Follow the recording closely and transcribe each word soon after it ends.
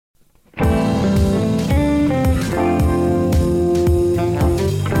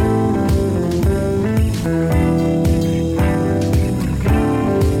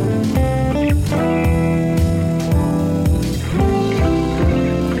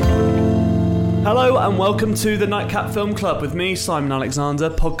Hello and welcome to the Nightcap Film Club with me, Simon Alexander,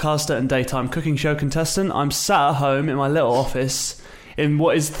 podcaster and daytime cooking show contestant. I'm sat at home in my little office in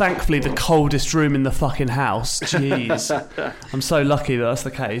what is thankfully the coldest room in the fucking house. Jeez. I'm so lucky that that's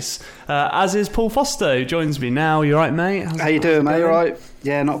the case. As is Paul Foster, who joins me now. You alright, mate? How you doing, mate? You alright?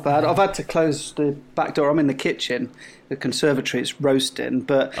 Yeah, not bad. I've had to close the back door. I'm in the kitchen. The conservatory, it's roasting,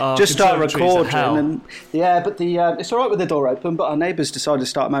 but just start recording. And but it's all right with the door open, but our neighbours decided to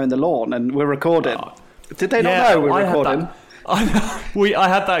start mowing the lawn and we're recording. Did they not know we're recording? I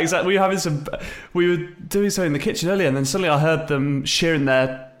had that exactly. We were doing something in the kitchen earlier, and then suddenly I heard them shearing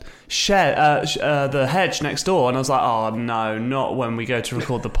their the hedge next door, and I was like, oh no, not when we go to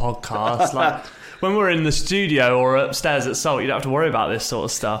record the podcast. Like, when we're in the studio or upstairs at Salt, you don't have to worry about this sort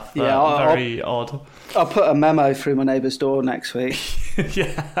of stuff. Very odd. I'll put a memo through my neighbour's door next week.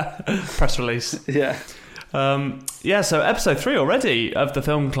 Yeah, press release. Yeah. So episode 3 already of the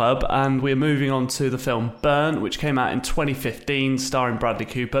film club, and we're moving on to the film Burn, which came out in 2015, starring Bradley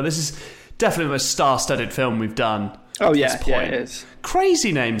Cooper. This is definitely the most star-studded film we've done. Oh yeah, it is.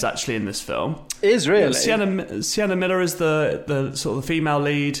 Crazy names actually in this film. It is really. Sienna Miller is the sort of the female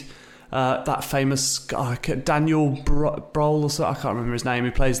lead. That famous guy, Daniel Brohl, or so, I can't remember his name,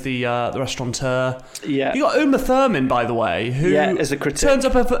 who plays the restaurateur. Yeah. You got Uma Thurman, by the way, who as a critic. Turns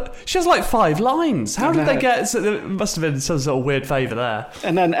up. She has like 5 lines. How did they get? So there must have been some sort of weird favour there.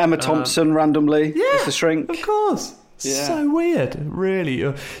 And then Emma Thompson randomly as the shrink. Of course. Yeah. So weird,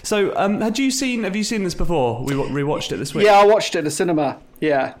 really. So, have you seen this before? We rewatched it this week. Yeah, I watched it at the cinema.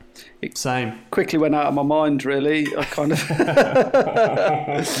 Yeah. Same. Quickly went out of my mind, really. I kind of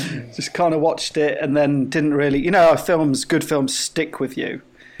just kind of watched it and then didn't really... You know how good films stick with you?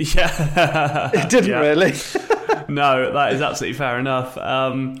 Yeah. It didn't really. No, that is absolutely fair enough.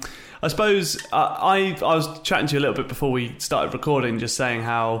 I suppose I was chatting to you a little bit before we started recording, just saying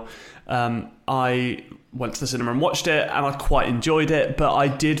how I went to the cinema and watched it, and I quite enjoyed it, but I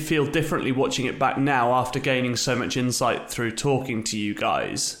did feel differently watching it back now after gaining so much insight through talking to you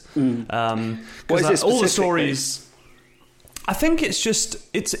guys. What is it all the stories... I think it's just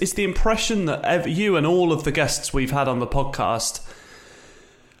it's the impression that you and all of the guests we've had on the podcast,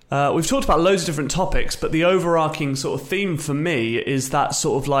 we've talked about loads of different topics, but the overarching sort of theme for me is that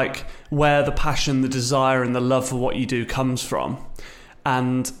sort of like where the passion, the desire and the love for what you do comes from,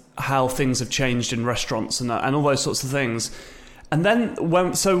 and how things have changed in restaurants and all those sorts of things. And then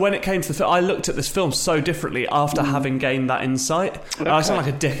when it came to the film, I looked at this film so differently after having gained that insight. Okay. I sound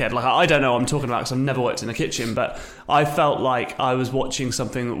like a dickhead. Like, I don't know what I'm talking about because I've never worked in a kitchen, but I felt like I was watching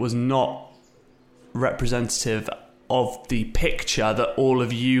something that was not representative of the picture that all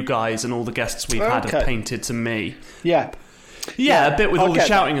of you guys and all the guests we've had have painted to me. Yeah. Yeah, a bit with all the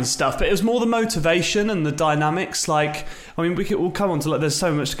shouting and stuff, but it was more the motivation and the dynamics. Like, I mean, we'll come on to, like, there's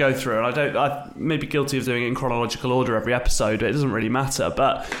so much to go through, and I may be guilty of doing it in chronological order every episode, but it doesn't really matter.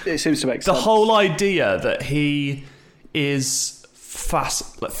 But it seems to make sense. The whole idea that he is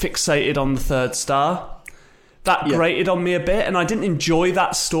fixated on the 3rd star, that grated on me a bit, and I didn't enjoy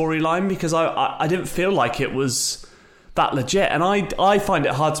that storyline because I didn't feel like it was that legit. And I find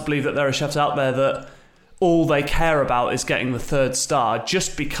it hard to believe that there are chefs out there that all they care about is getting the 3rd star,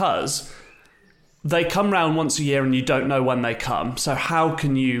 just because they come round once a year and you don't know when they come. So how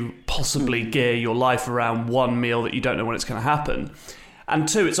can you possibly gear your life around one meal that you don't know when it's going to happen? And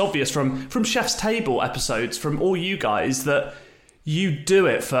 2, it's obvious from Chef's Table episodes, from all you guys, that you do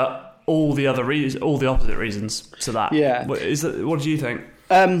it for all the opposite reasons to that. Yeah. What do you think?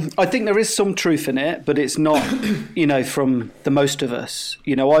 I think there is some truth in it, but it's not, from the most of us.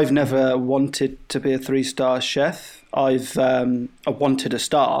 I've never wanted to be a 3-star chef. I wanted a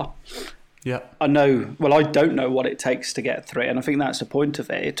star. Yeah. I don't know what it takes to get 3, and I think that's the point of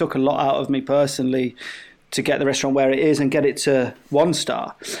it. It took a lot out of me personally to get the restaurant where it is and get it to 1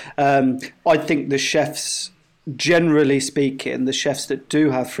 star. I think the chefs, generally speaking, the chefs that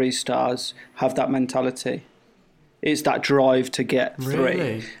do have 3 stars have that mentality. It's that drive to get 3.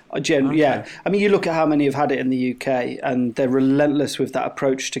 Really? Yeah. I mean, you look at how many have had it in the UK, and they're relentless with that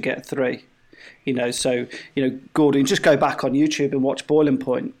approach to get 3. Gordon, just go back on YouTube and watch Boiling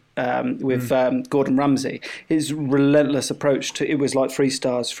Point with Gordon Ramsay. His relentless approach to it was like 3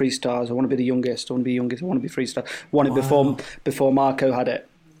 stars. I want to be the youngest. I want to be youngest. I want to be 3 stars. Won it before Marco had it.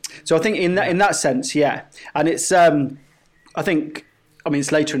 So I think in that sense, yeah. And it's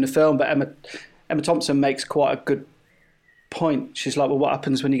it's later in the film, but Emma Thompson makes quite a good point. She's like, well, what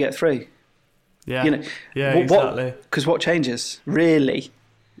happens when you get 3? Yeah, exactly. Because what changes, really?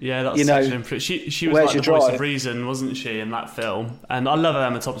 Yeah, that's such an influence. She was like the voice of reason, wasn't she, in that film? And I love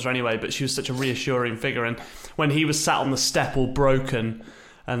Emma Thompson anyway, but she was such a reassuring figure. And when he was sat on the step all broken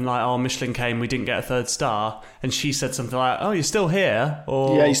and like, oh, Michelin came, we didn't get a 3rd star, and she said something like, oh, you're still here,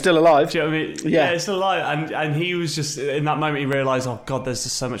 or yeah, you're still alive. do you know what I mean? Yeah, he's still alive, and he was just, in that moment he realised, oh god, there's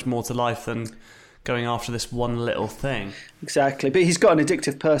just so much more to life than going after this one little thing. Exactly, but he's got an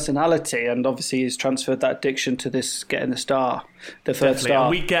addictive personality, and obviously he's transferred that addiction to this getting the star, the 3rd star.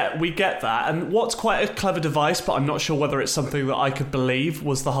 And we get that, and what's quite a clever device, but I'm not sure whether it's something that I could believe,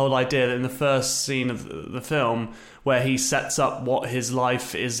 was the whole idea that in the first scene of the film, where he sets up what his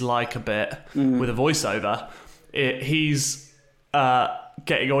life is like a bit with a voiceover, he's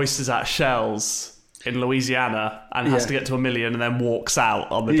getting oysters out of shells in Louisiana and has to get to 1 million, and then walks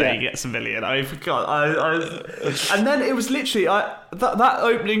out on the day he gets 1 million. I forgot. And then it was literally that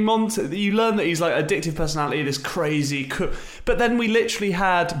opening montage. You learn that he's like addictive personality, this crazy. But then we literally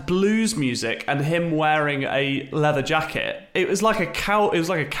had blues music and him wearing a leather jacket. It was like a cow. It was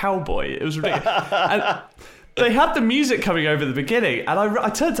like a cowboy. It was ridiculous. And they had the music coming over the beginning, and I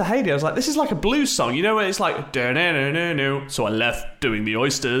turned to Hayley. I was like, "This is like a blues song, you know, where it's like, so I left doing the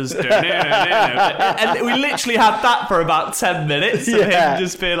oysters, and we literally had that for about 10 minutes of him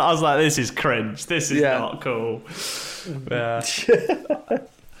just being. I was like, "This is cringe. This is not cool." Yeah.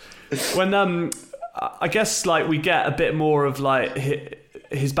 When I guess like we get a bit more of like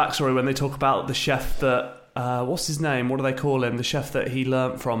his backstory when they talk about the chef that. What's his name? What do they call him? The chef that he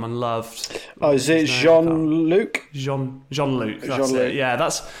learnt from and loved. Oh, is it Jean-Luc? Jean-Luc. That's it. Yeah,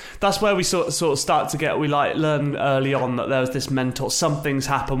 that's where we sort of start to get. We like learn early on that there's this mentor. Something's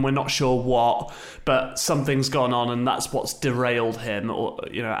happened. We're not sure what, but something's gone on, and that's what's derailed him. Or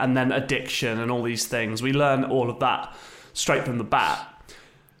and then addiction and all these things. We learn all of that straight from the bat.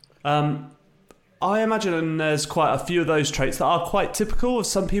 I imagine there's quite a few of those traits that are quite typical of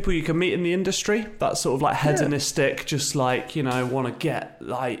some people you can meet in the industry. That sort of like hedonistic, just like, want to get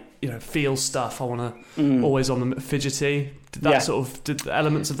like, feel stuff. I want to always on the fidgety. Did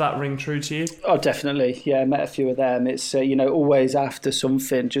elements of that ring true to you? Oh, definitely. Yeah, I met a few of them. It's, always after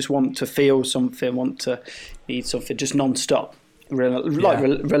something, just want to feel something, want to eat something, just non-stop.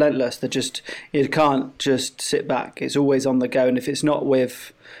 Relentless. They're just, you can't just sit back. It's always on the go. And if it's not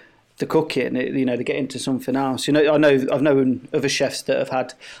with the cooking, they get into something else. I've known other chefs that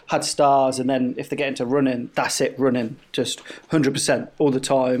have had stars, and then if they get into running, that's it, running, just 100% all the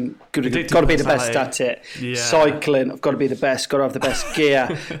time. Got to be the best at it. Yeah. Cycling, I've got to be the best, got to have the best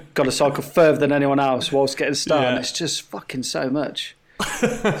gear, got to cycle further than anyone else whilst getting a star. And it's just fucking so much.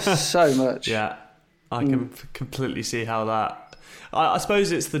 So much. Yeah, I can completely see how that. I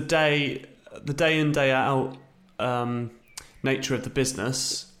suppose it's the day in, day out nature of the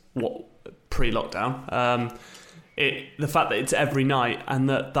business. What pre-lockdown, the fact that it's every night and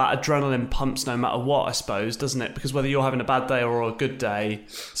that adrenaline pumps no matter what, I suppose, doesn't it? Because whether you're having a bad day or a good day,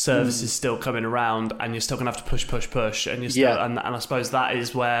 service is still coming around, and you're still gonna have to push, and you're still, and I suppose that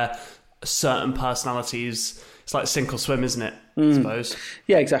is where certain personalities, it's like sink or swim, isn't it? I suppose.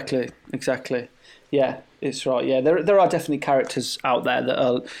 Yeah, exactly. Yeah, it's right. Yeah, there are definitely characters out there that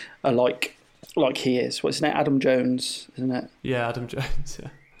are like he is. What's his name? Adam Jones, isn't it? Yeah, Adam Jones. Yeah.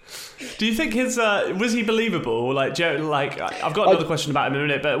 Do you think his was he believable? Like I've got another question about him in a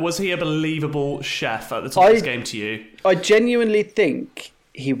minute, but was he a believable chef at the top of his game to you? I genuinely think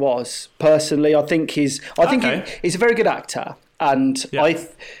he was. Personally, I think he's a very good actor, and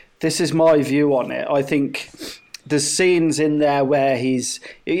this is my view on it. I think there's scenes in there where he's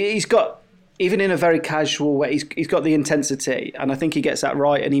got, even in a very casual way, he's got the intensity, and I think he gets that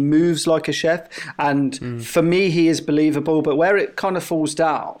right, and he moves like a chef, and for me he is believable. But where it kind of falls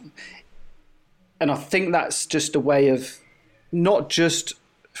down, and I think that's just a way of, not just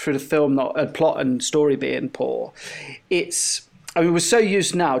through the film, not a plot and story being poor, we're so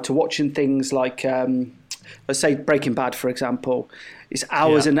used now to watching things like let's say Breaking Bad, for example. It's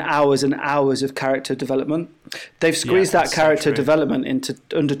hours and hours and hours of character development. They've squeezed that character development into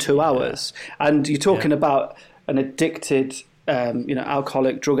under 2 hours. And you're talking about an addicted,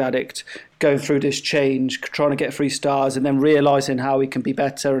 alcoholic, drug addict going through this change, trying to get 3 stars, and then realising how he can be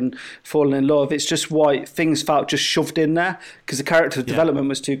better and falling in love. It's just why things felt just shoved in there, because the character development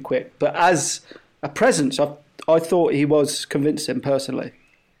was too quick. But as a presence, I thought he was convincing, personally.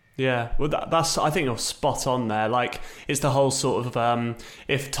 Yeah, well, that's. I think you're spot on there. Like, it's the whole sort of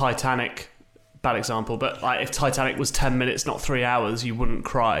if Titanic, bad example, but like if Titanic was 10 minutes, not 3 hours, you wouldn't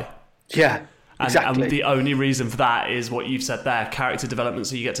cry. Yeah, exactly. And the only reason for that is what you've said there: character development.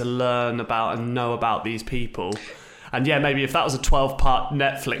 So you get to learn about and know about these people. And yeah, maybe if that was a 12-part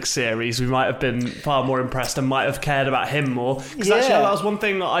Netflix series, we might have been far more impressed and might have cared about him more. Because actually, that was one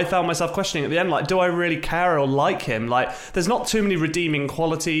thing that I found myself questioning at the end. Like, do I really care or like him? Like, there's not too many redeeming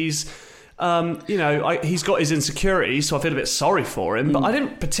qualities. he's got his insecurities, so I feel a bit sorry for him. But I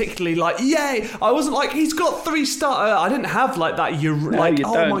didn't particularly yay. I wasn't like, he's got 3 stars. I didn't have that.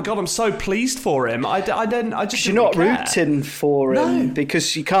 Oh my God, I'm so pleased for him. I didn't. I just. You're not really rooting for him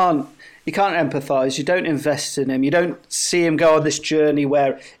because you can't empathise. You don't invest in him. You don't see him go on this journey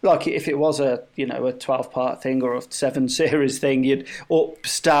where, like, if it was a 12-part thing or a 7-series thing, you'd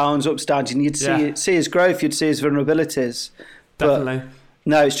ups downs, and you'd see his growth. You'd see his vulnerabilities. Definitely. But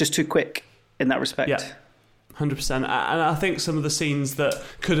no, it's just too quick in that respect. Yeah, 100%. And I think some of the scenes that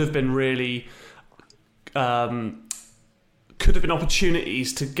could have been really, could have been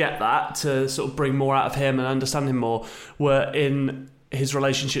opportunities to get that, to sort of bring more out of him and understand him more, were in his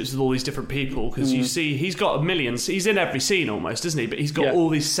relationships with all these different people. Because you see, he's got millions. He's in every scene almost, isn't he? But he's got all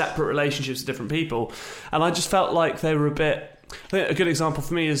these separate relationships with different people. And I just felt like they were a bit... I think a good example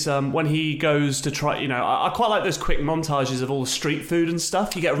for me is when he goes to try, I quite like those quick montages of all the street food and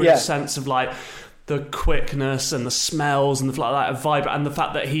stuff. You get a real sense of the quickness and the smells and the like that vibe, and the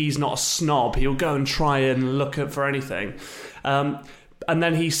fact that he's not a snob. He'll go and try and look for anything. And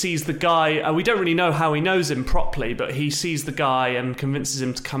then he sees the guy, and we don't really know how he knows him properly, but he sees the guy and convinces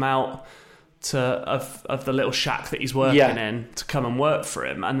him to come out of the little shack that he's working in to come and work for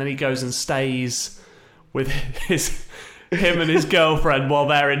him. And then he goes and stays with him and his girlfriend while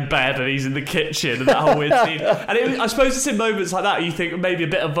they're in bed and he's in the kitchen, and that whole weird scene. And I suppose it's in moments like that you think maybe a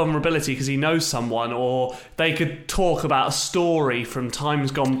bit of vulnerability because he knows someone, or they could talk about a story from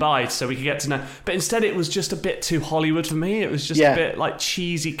times gone by so we could get to know. But instead it was just a bit too Hollywood for me. It was just a bit like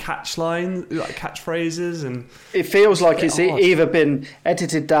cheesy catchphrases, and it feels like it's either been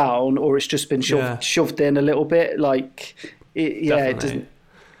edited down or it's just been shoved in a little bit. It doesn't.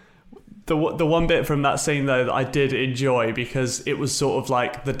 The one bit from that scene, though, that I did enjoy, because it was sort of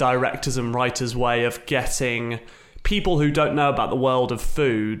like the directors' and writers' way of getting people who don't know about the world of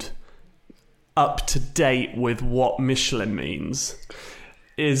food up to date with what Michelin means,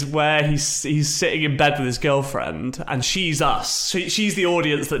 is where he's sitting in bed with his girlfriend, and she's us. She's the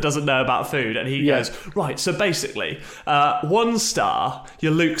audience that doesn't know about food, and he goes, right, so basically, 1 star,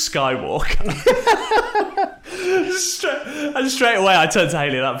 you're Luke Skywalker. Straight away I turned to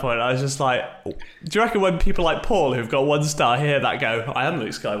Hayley at that point. I was just like, do you reckon when people like Paul who've got 1 star hear that go, I am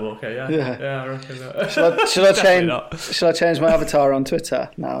Luke Skywalker? Yeah, I reckon that. Should I change my avatar on Twitter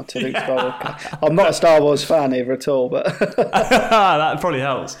now to Luke Skywalker? I'm not a Star Wars fan either at all, but that probably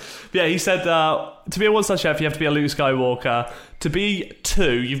helps. But yeah, he said to be a 1-star chef you have to be a Luke Skywalker. To be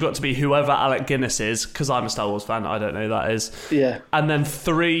 2, you've got to be whoever Alec Guinness is, because I'm a Star Wars fan, I don't know who that is. Yeah. And then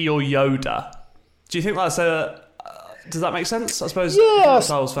 3, you're Yoda. Do you think that's does that make sense? I suppose. Yeah, a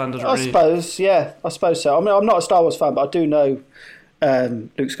Star Wars fan doesn't really. I suppose so. I mean, I'm not a Star Wars fan, but I do know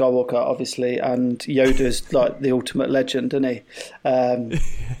Luke Skywalker, obviously, and Yoda's like the ultimate legend, isn't he?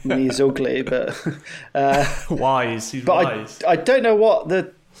 He's ugly, but wise. He's wise. I don't know what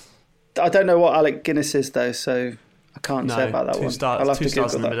Alec Guinness is though, so I can't say about that one. I'll have 2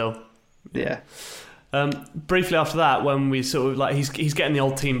 stars in the middle. Yeah. Briefly after that, when we sort of he's getting the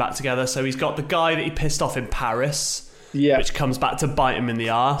old team back together, so he's got the guy that he pissed off in Paris, which comes back to bite him in the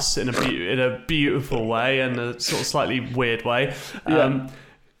arse in a beautiful way and a sort of slightly weird way.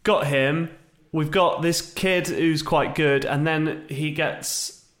 Got him. We've got this kid who's quite good, and then he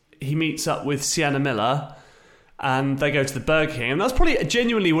meets up with Sienna Miller, and they go to the Burger King, and that's probably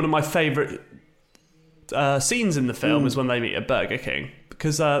genuinely one of my favourite scenes in the film is when they meet at Burger King.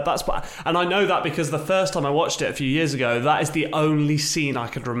 Because and I know that because the first time I watched it a few years ago, that is the only scene I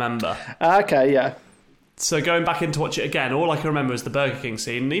could remember. Okay, yeah. So going back in to watch it again, all I can remember is the Burger King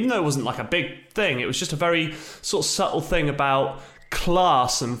scene. And even though it wasn't like a big thing, it was just a very sort of subtle thing about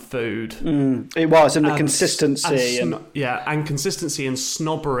class and food. It was, and the consistency. And consistency and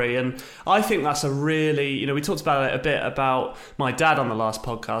snobbery. And I think that's a really, we talked about it a bit about my dad on the last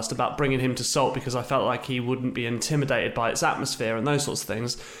podcast, about bringing him to Salt, because I felt like he wouldn't be intimidated by its atmosphere and those sorts of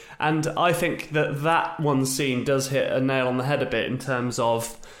things. And I think that one scene does hit a nail on the head a bit in terms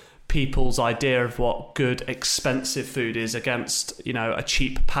of people's idea of what good, expensive food is against, a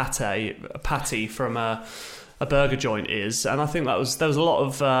cheap patty from a burger joint is. And I think there was a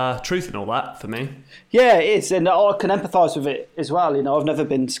lot of truth in all that for me. Yeah, it is, and I can empathise with it as well. I've never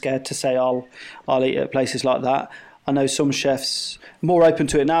been scared to say I'll eat at places like that. I know some chefs are more open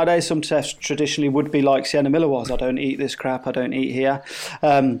to it nowadays. Some chefs traditionally would be like Sienna Miller was. I don't eat this crap. I don't eat here.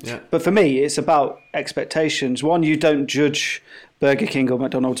 But for me, it's about expectations. One, you don't judge Burger King or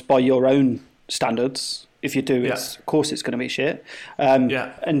McDonald's by your own standards. If you do, of course it's going to be shit.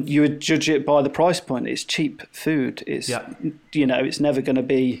 And you would judge it by the price point. It's cheap food. It's it's never going to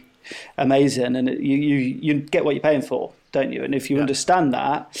be amazing, and you get what you're paying for. don't you? And if you understand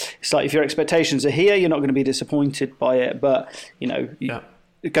that, it's like if your expectations are here, you're not going to be disappointed by it. But, you know,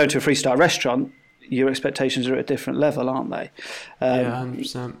 going to a 3-star restaurant, your expectations are at a different level, aren't they?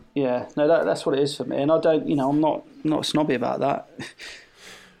 100%. Yeah, no, that's what it is for me. And I don't, you know, I'm not snobby about that.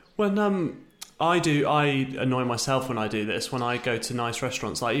 When I annoy myself when I do this. When I go to nice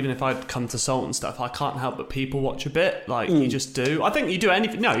restaurants, like even if I come to Salt and stuff, I can't help but people watch a bit. Like you just do. I think you do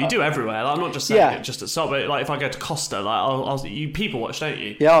anything. No, you do everywhere. Like, I'm not just saying it just at Salt, but like if I go to Costa, like you people watch, don't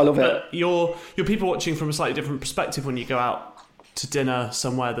you? Yeah, I love it. But you're people watching from a slightly different perspective when you go out to dinner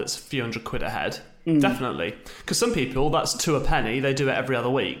somewhere that's a few £100 ahead. Definitely, because some people, that's to a penny. They do it every other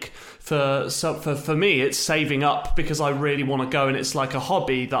week. For me, it's saving up because I really want to go, and it's like a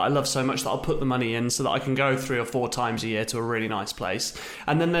hobby that I love so much that I'll put the money in so that I can go 3 or 4 times a year to a really nice place.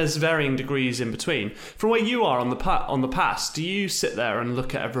 And then there's varying degrees in between. From where you are on the past, do you sit there and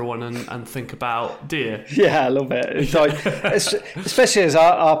look at everyone and think about, do you? Yeah, I love it. It's like, especially as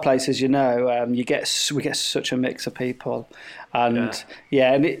our places, you know, we get such a mix of people, and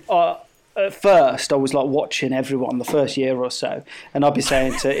at first, I was like watching everyone the first year or so, and I'd be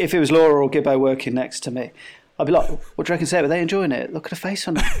saying to, if it was Laura or Gibbo working next to me, I'd be like, "What do you reckon, Sarah? Are they enjoying it? Look at the face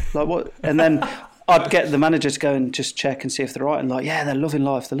on them, like what?" And then I'd get the manager to go and just check and see if they're right, and like, yeah, they're loving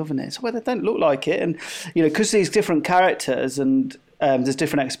life, they're loving it. So well, they don't look like it, and you know, because these different characters and there's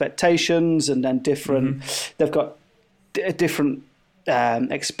different expectations, and then different, they've got different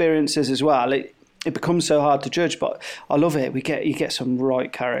experiences as well. It becomes so hard to judge, but I love it. You get some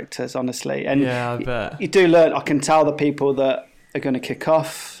right characters, honestly, and I bet. You do learn. I can tell the people that are going to kick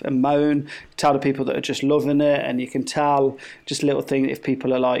off and moan, tell the people that are just loving it, and you can tell just little things if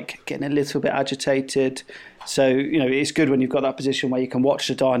people are like getting a little bit agitated. So you know, it's good when you've got that position where you can watch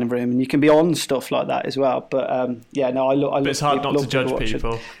the dining room and you can be on stuff like that as well. But I look. But it's hard not to judge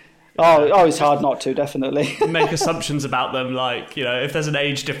people. Oh, it's hard not to, definitely. Make assumptions about them, like, you know, if there's an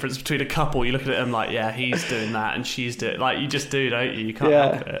age difference between a couple, you look at them like, yeah, he's doing that and she's doing, like, you just do, don't you? You can't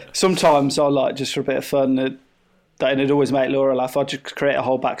help it. Sometimes I like, just for a bit of fun, and it'd always make Laura laugh, I'd just create a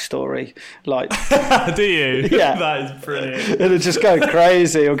whole backstory. Like, do you? Yeah. That is brilliant. It'd just go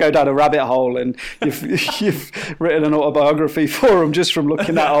crazy or go down a rabbit hole, and you've written an autobiography for them just from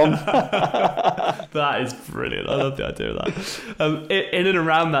looking at them. That is brilliant. I love the idea of that. In and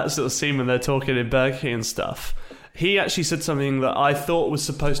around that sort of scene when they're talking in Burger King and stuff, he actually said something that I thought was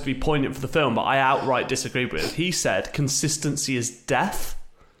supposed to be poignant for the film, but I outright disagreed with. He said, consistency is death.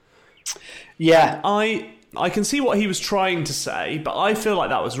 Yeah. I can see what he was trying to say, but I feel like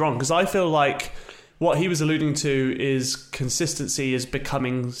that was wrong, because I feel like what he was alluding to is consistency is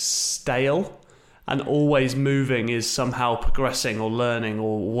becoming stale, and always moving is somehow progressing or learning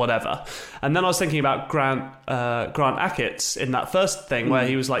or whatever. And then I was thinking about Grant Achatz in that first thing where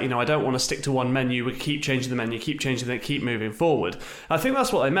he was like, you know, I don't want to stick to one menu. We keep changing the menu, keep changing it, keep moving forward. I think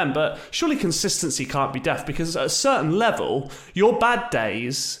that's what they meant, but surely consistency can't be death, because at a certain level, your bad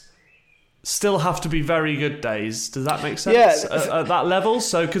days still have to be very good days. Does that make sense? Yeah. At that level?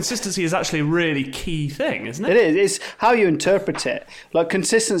 So consistency is actually a really key thing, isn't it? It is. It's how you interpret it. Like,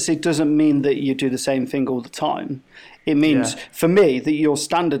 consistency doesn't mean that you do the same thing all the time. It means, for me, that your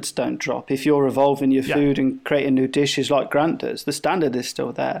standards don't drop. If you're evolving your food and creating new dishes like Grant does, the standard is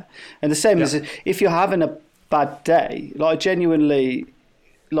still there. And the same as if you're having a bad day, like genuinely,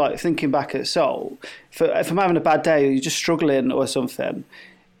 like thinking back at Soul, if I'm having a bad day or you're just struggling or something,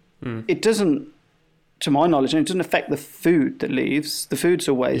 it doesn't, to my knowledge, it doesn't affect the food that leaves. The food's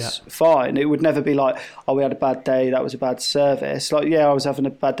always fine. It would never be like, oh, we had a bad day, that was a bad service. Like, yeah, I was having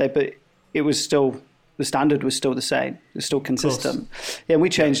a bad day, but it was still, the standard was still the same. It was still consistent. Yeah, and we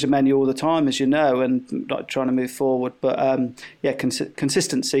change the menu all the time, as you know, and like trying to move forward. But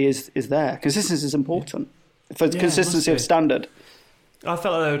consistency is there. Consistency is important for consistency of standard. I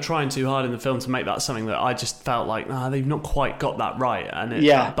felt like they were trying too hard in the film to make that something that I just felt like, they've not quite got that right, and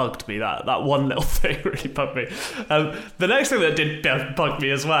that bugged me. That one little thing really bugged me. The next thing that did bug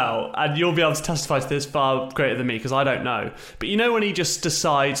me as well, and you'll be able to testify to this far greater than me because I don't know, but you know when he just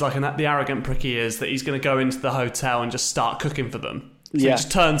decides, like the arrogant prick he is, that he's going to go into the hotel and just start cooking for them. So he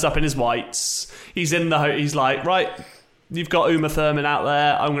just turns up in his whites. He's in the he's like, right, you've got Uma Thurman out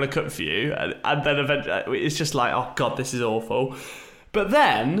there, I'm going to cook for you, and then eventually it's just like, oh god, this is awful. But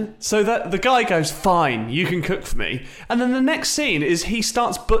then, so that the guy goes, fine, you can cook for me. And then the next scene is he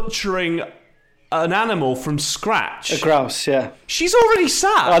starts butchering an animal from scratch. A grouse, yeah. She's already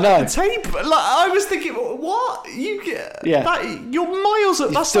sat I know. at the table. Like, I was thinking, what? You're miles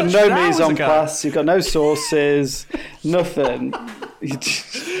at that's You've done no mise en place, you've got no sauces, nothing. He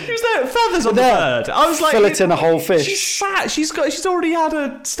was there, feathers on the bird. I was like, filleting a whole fish. She's sat. She's already had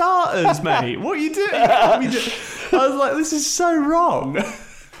her starters, mate. What are you doing? I was like, this is so wrong.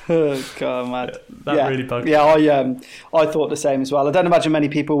 Oh, God, mad. That really bugged me. Yeah, I thought the same as well. I don't imagine many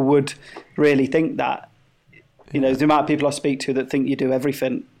people would really think that. You know, the amount of people I speak to that think you do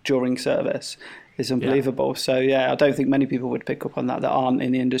everything during service is unbelievable. Yeah. So, I don't think many people would pick up on that aren't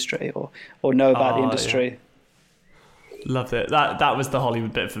in the industry or know about the industry. Yeah. Loved it. That was the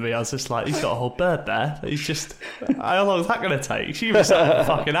Hollywood bit for me. I was just like, he's got a whole bird there. He's just, how long is that going to take? She was sat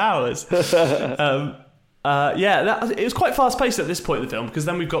for fucking hours. It was quite fast paced at this point in the film, because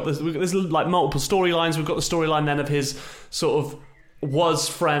then we've got there's like multiple storylines. We've got the storyline then of his sort of was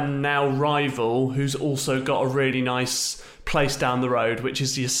friend, now rival, who's also got a really nice place down the road, which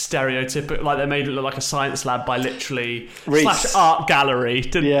is your stereotypical, like they made it look like a science lab by literally / art gallery,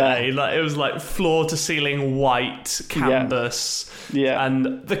 didn't they? Like it was like floor to ceiling white canvas. Yeah.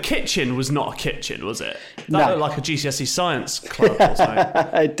 And the kitchen was not a kitchen, was it? That looked like a GCSE science club or something.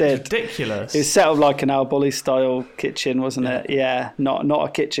 It did. Ridiculous. It was set up like an Al Bully style kitchen, wasn't it? Yeah, not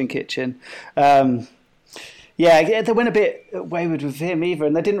a kitchen. They went a bit wayward with him either,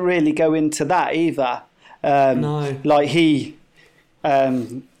 and they didn't really go into that either. No. Like he,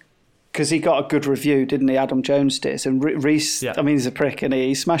 because he got a good review, didn't he? Adam Jones did, and Reese. I mean, he's a prick, and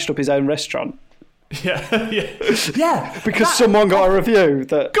he smashed up his own restaurant. Yeah. Because someone got a review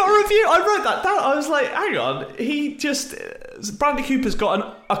that got a review. I wrote that down. I was like, hang on, Bradley Cooper's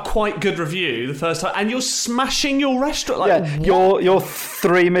got a quite good review the first time, and you're smashing your restaurant. Like, your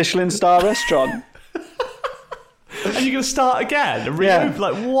 3 Michelin star restaurant. And you're going to start again and reopen?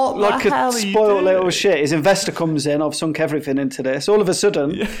 Like, what like the hell are you doing? Spoiled little shit. His investor comes in, I've sunk everything into this. All of a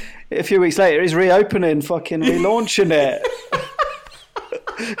sudden, a few weeks later, he's reopening, fucking relaunching it.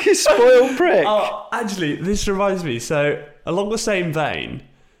 You spoiled prick. Oh, actually, this reminds me. So, along the same vein,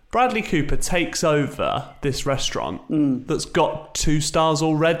 Bradley Cooper takes over this restaurant that's got 2 stars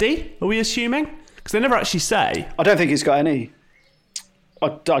already, are we assuming? Because they never actually say. I don't think he's got any.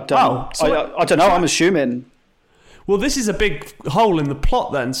 I don't I don't know, I'm assuming. Well, this is a big hole in the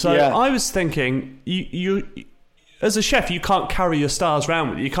plot then. So I was thinking, you as a chef, you can't carry your stars around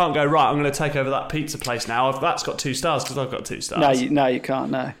with you. You can't go, right, I'm going to take over that pizza place now. That's got 2 stars because I've got 2 stars. No, you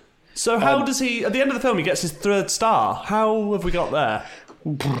can't, no. So how does he, at the end of the film, he gets his 3rd star. How have we got there?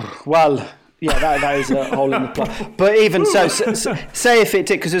 Well, that is a hole in the plot. But even so, say if it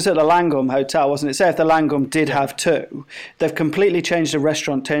did, because it was at the Langham Hotel, wasn't it? Say if the Langham did have 2, they've completely changed the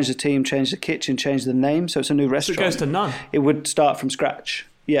restaurant, changed the team, changed the kitchen, changed the name, so it's a new restaurant. So it goes to none. It would start from scratch,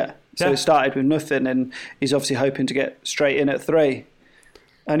 So it started with nothing, and he's obviously hoping to get straight in at 3.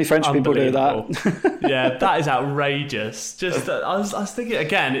 Only French people do that. Yeah, that is outrageous. Just, I was thinking,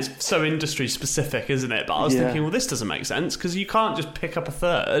 again, it's so industry specific, isn't it? But I was thinking, well, this doesn't make sense because you can't just pick up a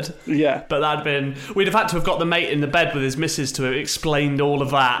 3rd. Yeah. But we'd have had to have got the mate in the bed with his missus to have explained all of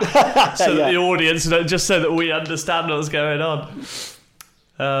that so that the audience, just so that we understand what's going on.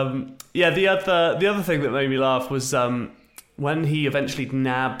 The other thing that made me laugh was when he eventually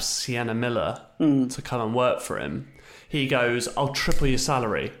nabs Sienna Miller to come and work for him. He goes, I'll triple your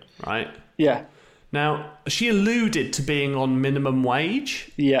salary, right? Yeah. Now, she alluded to being on minimum wage.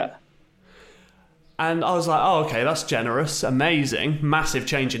 Yeah. And I was like, oh, okay, that's generous, amazing, massive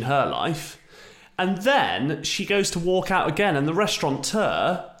change in her life. And then she goes to walk out again, and the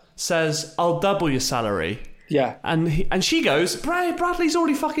restaurateur says, I'll double your salary. Yeah. And she goes, Bradley's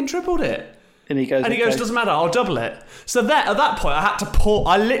already fucking tripled it. And he goes, doesn't matter, I'll double it. So at that point, I had to pause.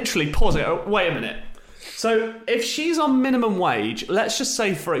 I literally paused and go, wait a minute. So if she's on minimum wage, let's just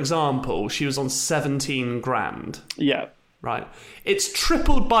say, for example, she was on 17 grand. Yeah. Right. It's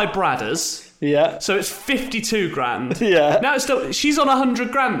tripled by Bradders. Yeah. So it's 52 grand. Yeah. Now she's on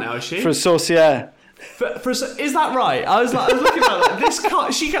 100 grand now, is she? For a saucier. Is that right? I was looking at it, this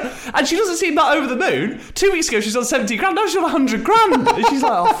can't, and she doesn't seem that over the moon. 2 weeks ago she's on 70 grand, now she's on 100 grand. And she's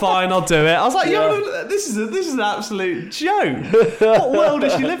like, oh fine, I'll do it. I was like, this is an absolute joke. What world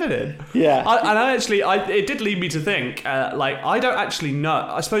is she living in? Yeah. It did lead me to think, I don't actually know.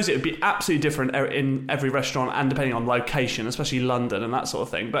 I suppose it would be absolutely different in every restaurant and depending on location, especially London and that sort of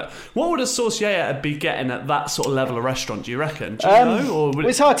thing. But what would a saucier be getting at that sort of level of restaurant, do you reckon? Do you know? Or would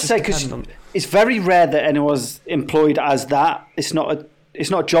it's hard to say because it's very rare that anyone's employed as that. It's not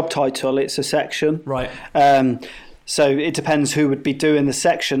a job title, it's a section. Right. So it depends who would be doing the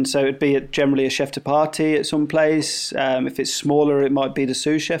section. So it'd be generally a chef de partie at some place. If it's smaller, it might be the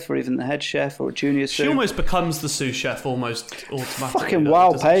sous chef or even the head chef or a junior sous. She almost becomes the sous chef almost automatically. Fucking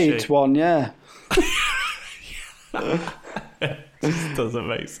well paid one, yeah. This doesn't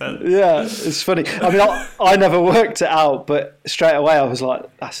make sense. Yeah, it's funny. I mean, I never worked it out, but straight away I was like,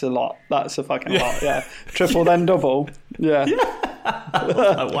 that's a lot. That's a fucking lot, yeah. Triple then double. Yeah.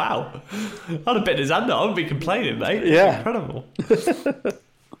 Like, wow. I'd have bitten his hand off. I wouldn't be complaining, mate. Yeah. Incredible.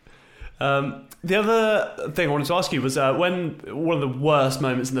 The other thing I wanted to ask you was when one of the worst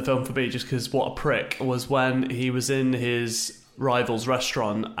moments in the film for me, just because what a prick, was when he was in his rival's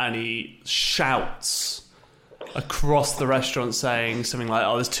restaurant and he shouts across the restaurant saying something like,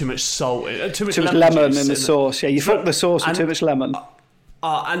 "Oh, there's too much salt, too much lemon in the sauce." Yeah, you fucked the sauce with too much lemon.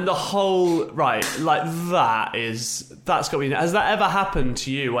 And the whole that's got to be. Has that ever happened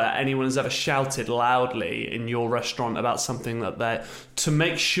to you where anyone has ever shouted loudly in your restaurant about something that they're to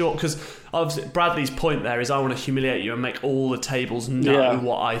make sure? Because obviously Bradley's point there is, I want to humiliate you and make all the tables know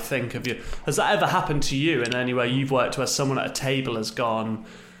what I think of you. Has that ever happened to you in any way you've worked where someone at a table has gone,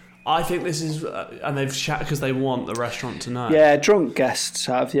 I think this is, and they've shouted because they want the restaurant to know? Yeah, drunk guests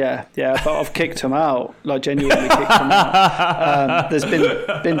have, but I've kicked them out, like genuinely kicked them out. There's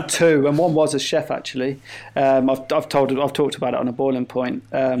been two, and one was a chef actually. I've talked about it on a boiling point.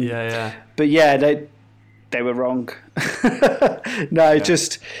 But yeah, they were wrong.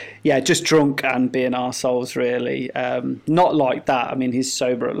 Just drunk and being arseholes really. Not like that. I mean, he's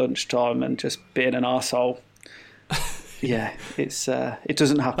sober at lunchtime and just being an arsehole. Yeah, it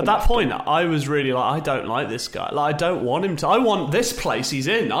doesn't happen. At that point, I was really like, I don't like this guy. Like, I don't want him to. I want this place he's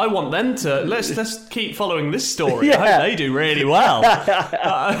in. I want them to. Let's keep following this story. Yeah. I hope they do really well.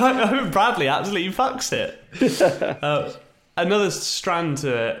 I hope Bradley absolutely fucks it. Another strand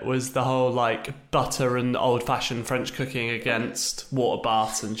to it was the whole like butter and old-fashioned French cooking against water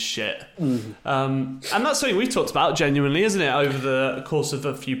baths and shit. And that's something we've talked about genuinely, isn't it, over the course of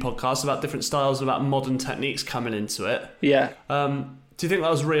a few podcasts about different styles and about modern techniques coming into it. Yeah. Do you think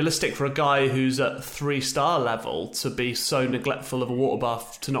that was realistic for a guy who's at 3-star level to be so neglectful of a water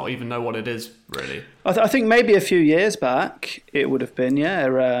bath to not even know what it is, really? I think maybe a few years back it would have been,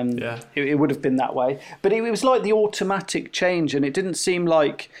 It would have been that way. But it was like the automatic change, and it didn't seem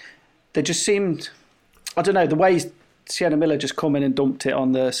like... They just seemed... I don't know, the way Sienna Miller just come in and dumped it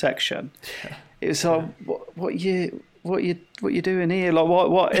on the section. Yeah. It was like, what you doing here? Like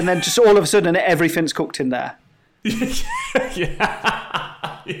what? And then just all of a sudden everything's cooked in there.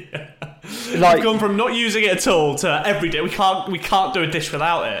 Like, we've gone from not using it at all to every day. We can't do a dish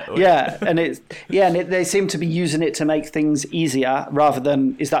without it. They seem to be using it to make things easier rather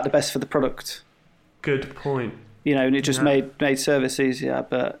than, is that the best for the product? Good point. And it just made service easier.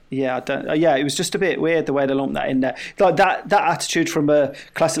 But it was just a bit weird the way they lumped that in there. Like that attitude from a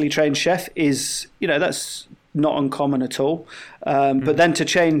classically trained chef is, that's not uncommon at all. But then to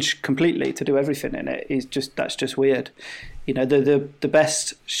change completely, to do everything in it, that's just weird. The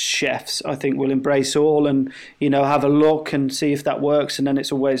best chefs, I think, will embrace all and, have a look and see if that works. And then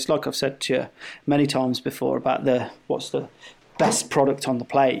it's always, like I've said to you many times before, about what's the best product on the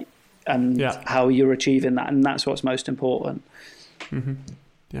plate and how you're achieving that. And that's what's most important. Mm-hmm.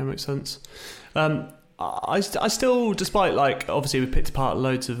 Yeah, makes sense. I still, despite, like, obviously we picked apart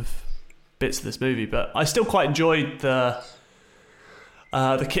loads of bits of this movie, but I still quite enjoyed the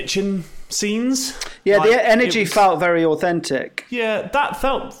kitchen scenes. Yeah, like, the energy felt very authentic. Yeah, that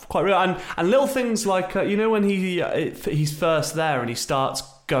felt quite real, and little things like when he's first there and he starts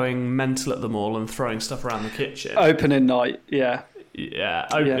going mental at them all and throwing stuff around the kitchen. Opening night,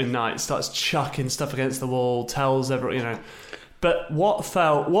 opening night, starts chucking stuff against the wall, tells everyone, But what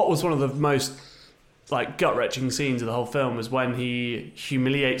was one of the most like gut-wrenching scenes of the whole film was when he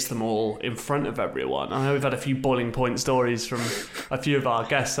humiliates them all in front of everyone. I know we've had a few boiling point stories from a few of our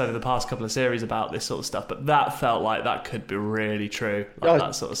guests over the past couple of series about this sort of stuff, but that felt like that could be really true,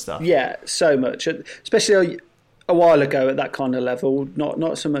 that sort of stuff. Yeah, so much, especially a while ago at that kind of level.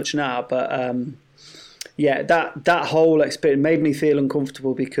 Not so much now, but that whole experience made me feel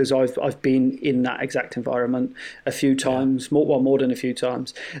uncomfortable because I've been in that exact environment a few times, more than a few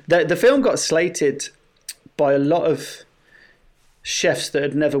times. The film got slated by a lot of chefs that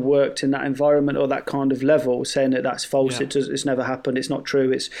had never worked in that environment or that kind of level, saying that that's false. Yeah. It's never happened. It's not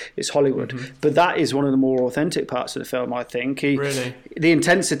true. It's Hollywood. Mm-hmm. But that is one of the more authentic parts of the film, I think. Really? The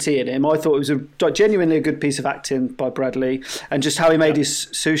intensity in him, I thought it was genuinely a good piece of acting by Bradley, and just how he made his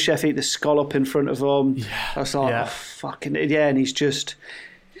sous chef eat the scallop in front of him. Yeah. I was like, oh, fucking and he's just.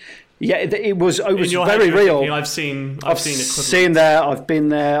 Yeah, it was very real. Thinking, I've seen there. I've been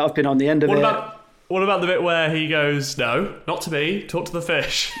there. I've been on the end of it. What about the bit where he goes, no, not to me, talk to the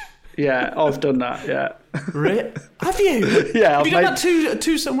fish? Yeah, I've done that, yeah. Really? Have you? Yeah. Have you done that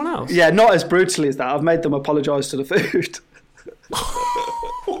to someone else? Yeah, not as brutally as that. I've made them apologise to the food.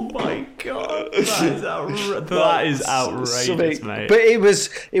 Oh my God. That is outrageous, mate. But it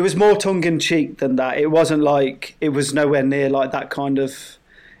was more tongue-in-cheek than that. It wasn't like, it was nowhere near like that kind of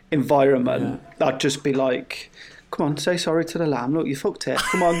environment. Yeah. I'd just be like... come on, say sorry to the lamb. Look, you fucked it.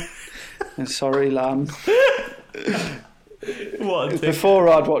 Come on. And sorry, lamb. Before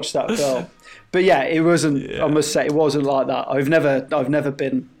I'd watched that film. But yeah, it wasn't. Yeah. I must say, it wasn't like that. I've never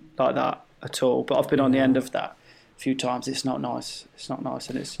been like that at all. But I've been on the end of that a few times. It's not nice. It's not nice,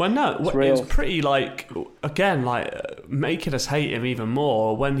 and it's real. It's pretty again making us hate him even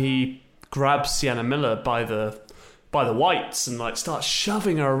more when he grabs Sienna Miller by the whites and starts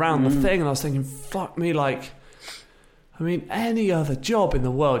shoving her around the thing. And I was thinking, fuck me, any other job in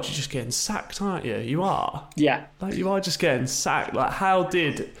the world, you're just getting sacked, aren't you? You are. Yeah. You are just getting sacked. How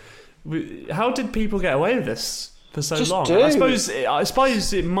did people get away with this for so long? I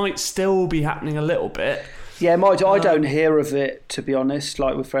suppose it might still be happening a little bit. Yeah, I don't hear of it, to be honest,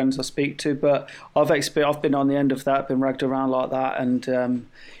 with friends I speak to, but I've been on the end of that, been ragged around like that, and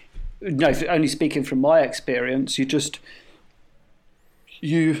only speaking from my experience, you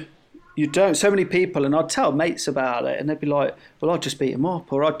don't. So many people, and I'd tell mates about it, and they'd be like, well, I'd just beat him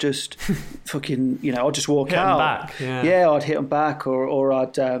up, or I'd just fucking, I'd just walk out. Hit him back, yeah. I'd hit him back, or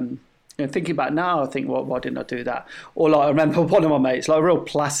I'd, thinking back now, I think, well, why didn't I do that? Or I remember one of my mates, a real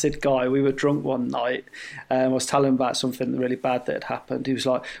placid guy, we were drunk one night, and I was telling him about something really bad that had happened. He was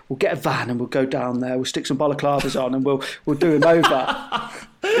like, we'll get a van and we'll go down there, we'll stick some balaclavas on and we'll do him over.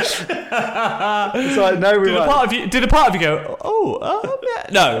 It's like, no, we won't. Did a part of you go,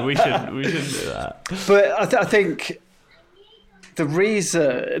 yeah. No, we shouldn't do that. But I think the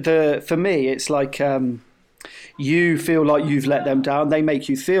reason, for me, it's you feel like you've let them down. They make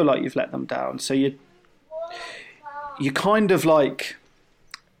you feel like you've let them down. So you kind of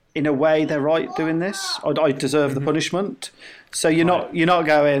in a way, they're right doing this. I deserve the punishment. So you're not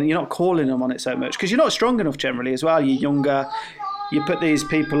calling them on it so much because you're not strong enough generally as well. You're younger. You put these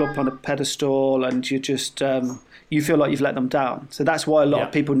people up on a pedestal, and you just you feel like you've let them down. So that's why a lot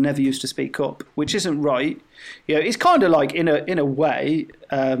of people never used to speak up, which isn't right. It's kind of in a way,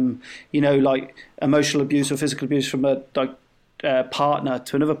 emotional abuse or physical abuse from a partner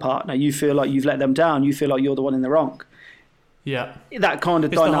to another partner. You feel like you've let them down. You feel like you're the one in the wrong. Yeah, that kind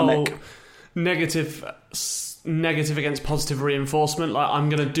of dynamic. The whole negative against positive reinforcement. I'm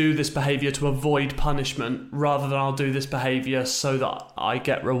going to do this behaviour to avoid punishment rather than I'll do this behaviour so that I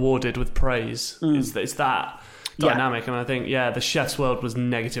get rewarded with praise. It's that dynamic, and I think the chef's world was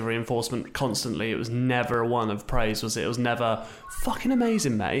negative reinforcement constantly. It was never one of praise, was it? It was never fucking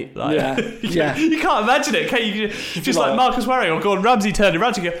amazing, mate. You can't imagine it, can you? Just like Marcus Waring or Gordon Ramsay turning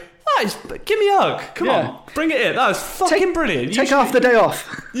around and go, give me a hug, come on, bring it in. That was fucking brilliant. Take half the day off.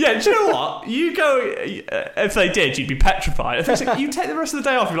 Yeah, do you know what? You go, if they did, you'd be petrified. If you take the rest of the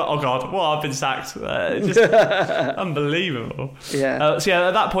day off, you're like, oh god, well, I've been sacked. Just unbelievable. Yeah. At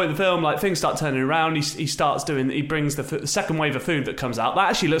that point in the film, things start turning around. He brings the second wave of food that comes out. That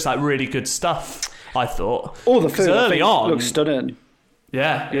actually looks like really good stuff, I thought. All the food early on looks stunning.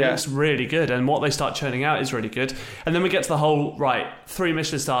 Yeah, it looks really good, and what they start churning out is really good. And then we get to the whole, 3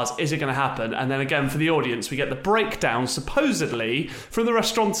 Michelin stars, is it going to happen? And then again, for the audience, we get the breakdown, supposedly, from the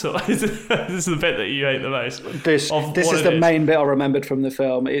restaurateur. This is the bit that you hate the most. This is the main bit I remembered from the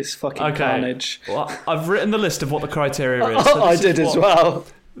film. It's fucking carnage. Well, I've written the list of what the criteria is. So I did as well.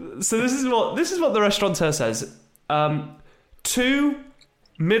 So this is what the restaurateur says. 2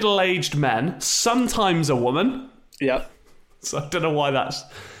 middle-aged men, sometimes a woman. Yeah. So I don't know why that's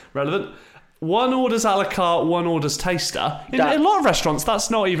relevant. 1 orders a la carte, 1 orders taster. In a lot of restaurants, that's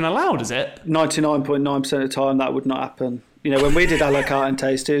not even allowed, is it? 99.9% of the time, that would not happen. When we did a la carte and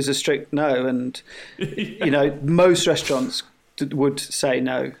taster, it was a strict no. And, most restaurants would say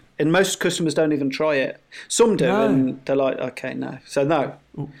no. And most customers don't even try it. Some do, and they're like, okay, no. So no.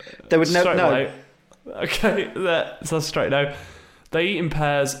 They would never no. Okay, that's a straight no. They eat in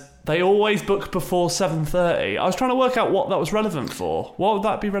pairs. They always book before 7:30. I was trying to work out what that was relevant for. What would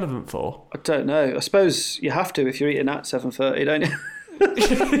that be relevant for? I don't know. I suppose you have to if you're eating at 7:30, don't you?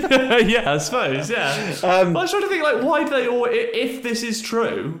 Yeah, I suppose, yeah. I was trying to think, why do they all... If this is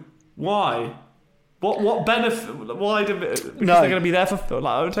true, why? What benefit... Why do... Because they're going to be there for...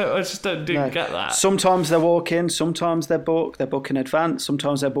 I just don't get that. Sometimes they walk in, sometimes they book in advance,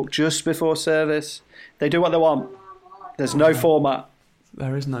 sometimes they book just before service. They do what they want. There's no format.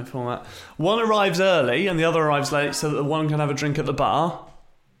 There is no format. One arrives early and the other arrives late so that the one can have a drink at the bar,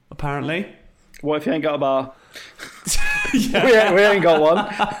 apparently. What if you ain't got a bar? We ain't got one.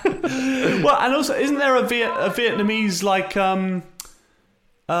 Well, and also, isn't there a Vietnamese, little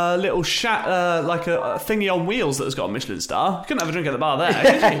a thingy on wheels that has got a Michelin star? You couldn't have a drink at the bar there,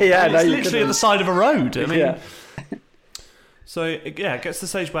 could you? It's literally at the side of a road. I mean, So, it gets to the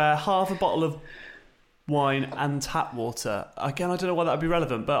stage where half a bottle of wine and tap water. Again, I don't know why that would be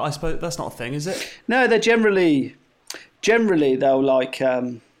relevant, but I suppose that's not a thing, is it? No, they're generally generally they'll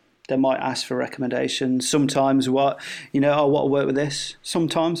they might ask for recommendations. Sometimes what will work with this.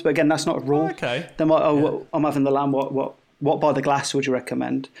 Sometimes, but again, that's not a rule. Okay. They might I'm having the lamb. What by the glass would you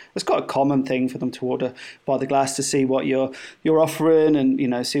recommend? It's quite a common thing for them to order by the glass to see what you're offering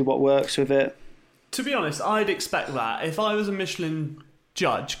and see what works with it. To be honest, I'd expect that. If I was a Michelin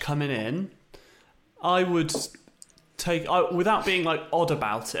judge coming in, I would without being like odd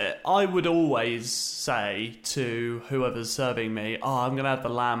about it, I would always say to whoever's serving me, I'm going to have the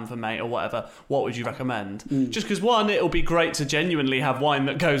lamb for mate or whatever, what would you recommend? Just because one, it'll be great to genuinely have wine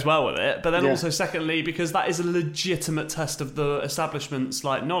that goes well with it, but then also secondly, because that is a legitimate test of the establishment's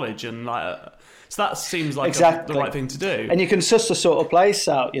like knowledge and like... So that seems like the right thing to do. And you can suss the sort of place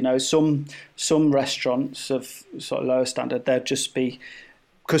out. Some restaurants of sort of lower standard, there'd just be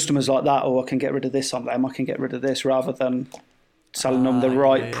customers like that, I can get rid of this on them, I can get rid of this, rather than selling them the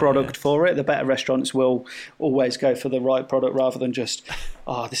right product for it. The better restaurants will always go for the right product rather than just,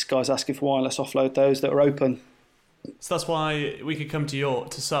 this guy's asking for wine, let's offload those that are open. So that's why we could come to York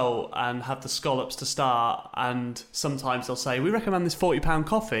to Seoul and have the scallops to start, and sometimes they'll say, we recommend this £40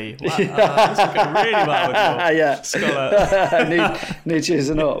 coffee. Well, this will go really well with your scallop. Need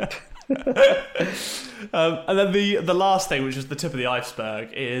using up. And then the last thing, which is the tip of the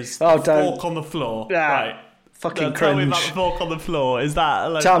iceberg, is fork on the floor. Right. Fucking cringe. Tell me about the fork on the floor. Is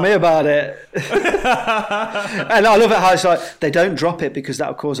that... Tell me about it. And I love it how it's like, they don't drop it because that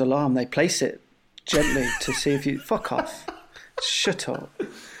will cause alarm. They place it gently to see if you... Fuck off. Shut up.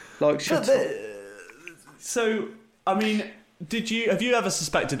 Shut up. So, I mean, have you ever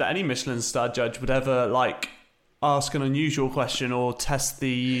suspected that any Michelin star judge would ever, ask an unusual question or test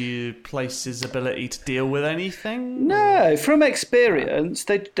the place's ability to deal with anything? No, from experience,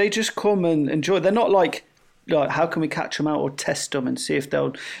 they just come and enjoy. They're not like how can we catch them out or test them and see if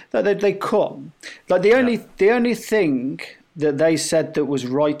they'll... They come. The only thing that they said that was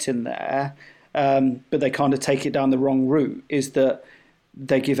right in there, but they kind of take it down the wrong route, is that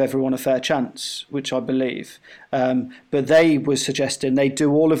they give everyone a fair chance, which I believe. But they were suggesting they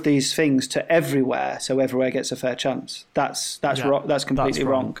do all of these things to everywhere, so everywhere gets a fair chance. That's completely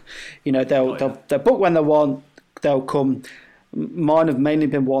wrong. They'll book when they want. They'll come. Mine have mainly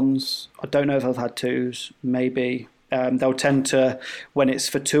been ones. I don't know if I've had twos. Maybe. They'll tend to, when it's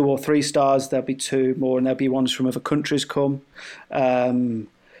for 2 or 3 stars, there'll be 2 more, and there'll be ones from other countries come.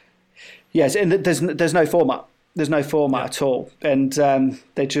 Yes, and there's no format. There's no format at all, and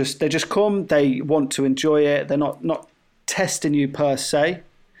they just come. They want to enjoy it. They're not testing you per se,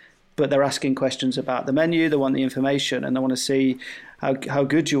 but they're asking questions about the menu. They want the information, and they want to see how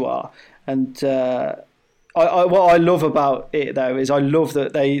good you are. And what I love about it, though, is I love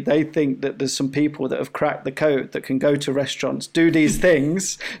that they think that there's some people that have cracked the code that can go to restaurants, do these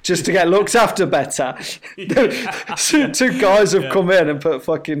things just to get looked after better. 2 guys have come in and put a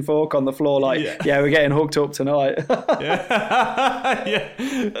fucking fork on the floor we're getting hooked up tonight.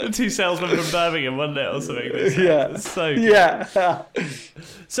 2 salesmen from Birmingham, wasn't it, or something? It's so good. Yeah.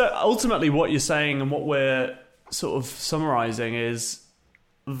 So ultimately what you're saying and what we're sort of summarising is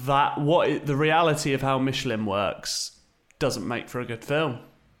that the reality of how Michelin works doesn't make for a good film.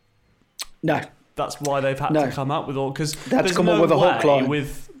 No. That's why they've had to come up with all... Because they had to come up with a hook line.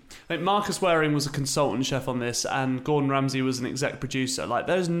 Marcus Waring was a consultant chef on this, and Gordon Ramsay was an exec producer.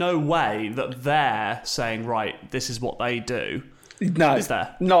 There's no way that they're saying, right, this is what they do. No, is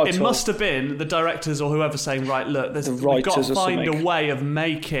there? Not at all. It must have been the directors or whoever saying, right, look, we've got to find a way of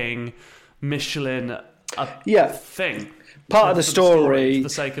making Michelin a thing. Part of the story, for the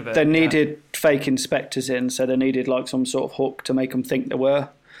sake of it, they needed fake inspectors in, so they needed some sort of hook to make them think they were.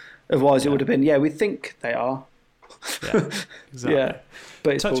 Otherwise, it would have been, we think they are. Yeah, exactly.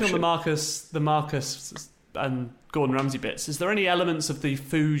 But it's touching bullshit. on the Marcus and Gordon Ramsay bits, is there any elements of the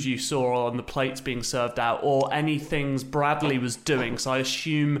food you saw on the plates being served out, or any things Bradley was doing? So I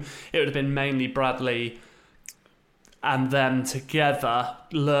assume it would have been mainly Bradley and them together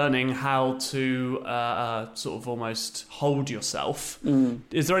learning how to sort of almost hold yourself.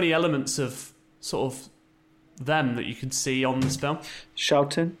 Is there any elements of sort of them that you could see on this film?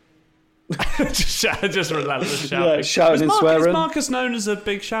 Shouting. just relentless shouting. Yeah, shouting and swearing. Is Marcus known as a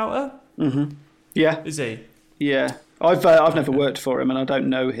big shouter? Mm-hmm. Yeah. Is he? Yeah. I've never worked for him and I don't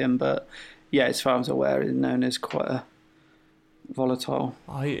know him, but as far as I'm aware, he's known as quite a volatile.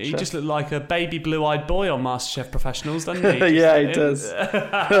 He just looked like a baby blue-eyed boy on MasterChef Professionals, doesn't he? He does.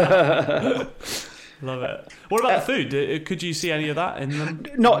 Love it. What about the food? Could you see any of that in them?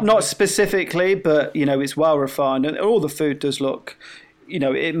 Not specifically, but it's well refined, and all the food does look.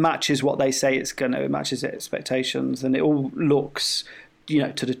 It matches what they say it's going to. It matches expectations, and it all looks,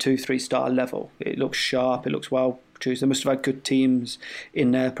 to the 2-3 star level. It looks sharp. It looks well produced. They must have had good teams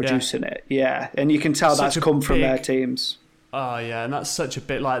in there producing it. Yeah, and you can tell that's come from their teams. Oh, yeah, and that's such a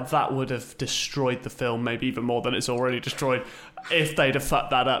bit like that would have destroyed the film, maybe even more than it's already destroyed, if they'd have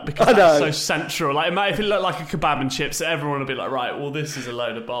fucked that up, because that's so central. Like, if it looked like a kebab and chips, everyone would be like, right, well, this is a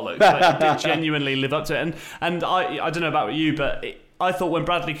load of bollocks. But it did genuinely live up to it. And I don't know about you, but I thought when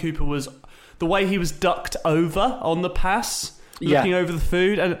Bradley Cooper was... The way he was ducked over on the pass... looking over the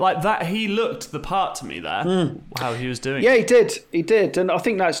food, and like that, he looked the part to me there. How he was doing. Yeah, he did, and I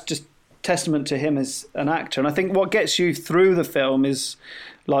think that's just testament to him as an actor. And I think what gets you through the film is,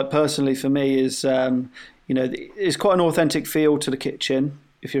 like, personally for me, is it's quite an authentic feel to the kitchen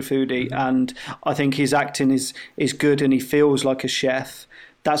if you're a foodie, and I think his acting is good, and he feels like a chef.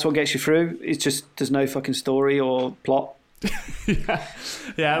 That's what gets you through. It's just there's no fucking story or plot.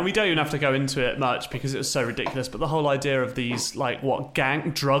 Yeah, and we don't even have to go into it much because it was so ridiculous, but the whole idea of these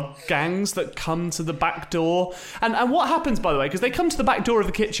drug gangs that come to the back door, and what happens, by the way, because they come to the back door of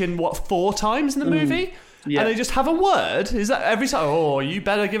the kitchen 4 times in the movie. Yeah. And they just have a word. Is that every time? Oh, you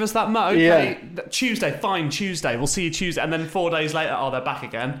better give us that money. Okay, Tuesday, fine, Tuesday. We'll see you Tuesday. And then 4 days later, they're back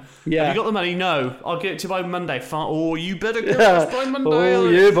again. Yeah. Have you got the money? No. I'll give it to you by Monday. Fine. Oh, you better give us by Monday. Oh,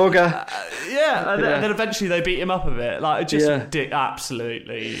 you bugger. And then eventually they beat him up a bit. Like, just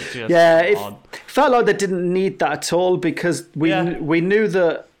absolutely. It felt like they didn't need that at all, because we knew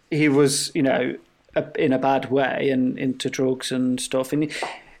that he was, in a bad way and into drugs and stuff. And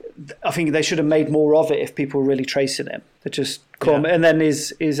I think they should have made more of it if people were really tracing him. They just come, and then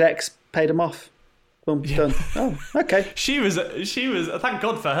his ex paid him off. Boom, done. Oh, okay. She was. Thank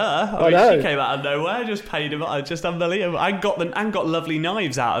God for her. I mean, she came out of nowhere, just paid him. Just unbelievable. And got lovely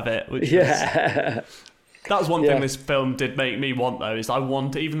knives out of it. Which that was one thing this film did make me want, though, is I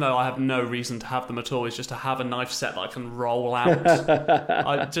want, even though I have no reason to have them at all, is just to have a knife set that I can roll out.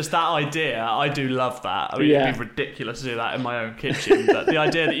 Just that idea, I do love that. I mean, it'd be ridiculous to do that in my own kitchen, but the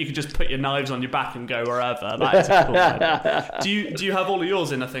idea that you could just put your knives on your back and go wherever, that is a cool idea. Do you have all of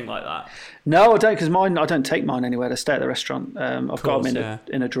yours in a thing like that? No, I don't, because I don't take mine anywhere. They stay at the restaurant. I've got them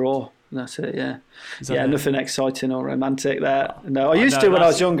in a drawer. And that's it, nothing exciting or romantic there. No, I used to when I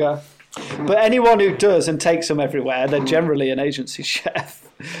was younger. But anyone who does and takes them everywhere, they're generally an agency chef.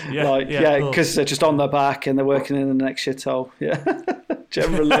 Because they're just on their back and they're working in the next shithole. Yeah,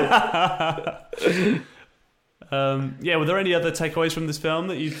 generally. Were there any other takeaways from this film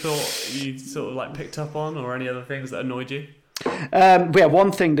that you thought you sort of like picked up on, or any other things that annoyed you?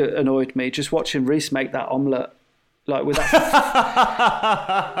 One thing that annoyed me, just watching Reese make that omelette. Like with that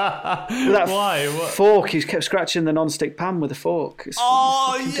fork, he kept scratching the non-stick pan with a fork. That's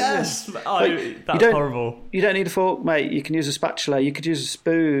horrible. You don't need a fork, mate. You can use a spatula. You could use a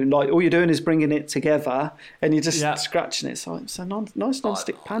spoon. Like, all you're doing is bringing it together, and you're just scratching it. So it's a nice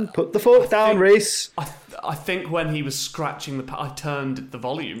non-stick pan. Put the fork down, Reese. I think when he was scratching the pan, I turned the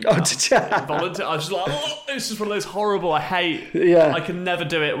volume down. I was just like, this is one of those horrible. I hate. Yeah. I can never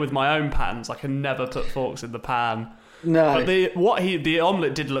do it with my own pans. I can never put forks in the pan. No. But the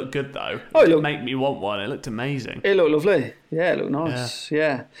omelette did look good, though. It did make me want one. It looked amazing. It looked lovely. Yeah, it looked nice.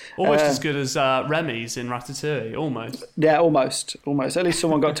 Yeah. Almost as good as Remy's in Ratatouille. Almost. Yeah, almost. At least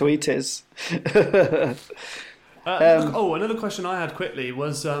someone got to eat his. Another question I had quickly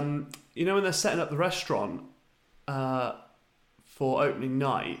was, when they're setting up the restaurant for opening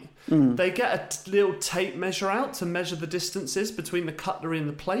night, they get a little tape measure out to measure the distances between the cutlery and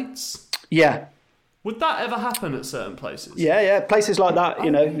the plates. Yeah. Would that ever happen at certain places? Yeah, places like that,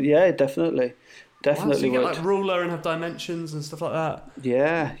 definitely. Definitely so you get like ruler and have dimensions and stuff like that?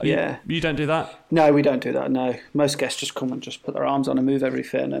 Yeah. You don't do that? No, we don't do that, no. Most guests just come and just put their arms on and move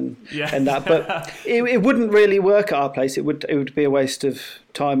everything and that. But it wouldn't really work at our place. It would be a waste of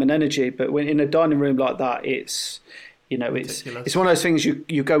time and energy. But when in a dining room like that, it's one of those things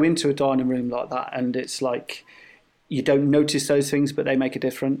you go into a dining room like that and it's like... You don't notice those things, but they make a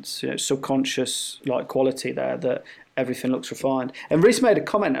difference. Subconscious quality there that everything looks refined. And Reese made a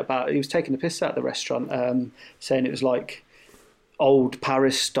comment about it. He was taking the piss out of the restaurant, saying it was like old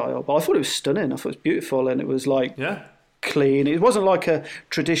Paris style. But I thought it was stunning. I thought it was beautiful, and it was clean. It wasn't like a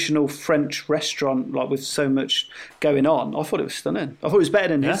traditional French restaurant with so much going on. I thought it was stunning. I thought it was better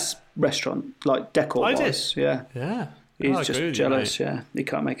than his restaurant, decor wise. Yeah. Yeah. He's just jealous. He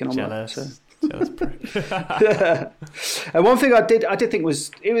can't make an omelette. So. And one thing I did think was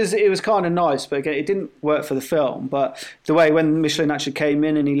it was kind of nice, but again it didn't work for the film. But the way when Michelin actually came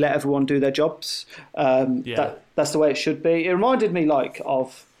in and he let everyone do their jobs, that's the way it should be. It reminded me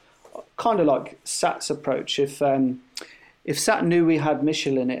of kind of like Sat's approach. If Sat knew we had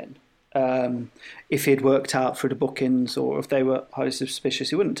Michelin in, if he'd worked out through the bookings or if they were highly suspicious,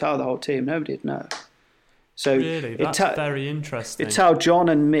 he wouldn't tell the whole team. Nobody'd know. So really, that's very interesting. It's how John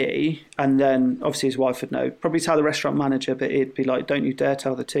and me, and then obviously his wife would know, probably tell the restaurant manager, but it'd be like, don't you dare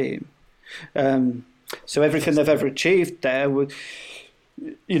tell the team. So everything they've ever achieved there would,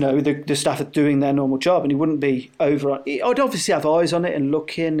 the staff are doing their normal job, and he wouldn't be over. I'd obviously have eyes on it and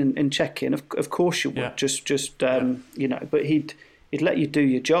look in and check in. Of course you would, but he'd let you do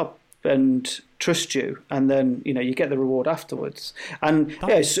your job and trust you, and then you get the reward afterwards. And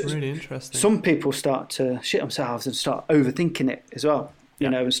that's really interesting. Some people start to shit themselves and start overthinking it as well,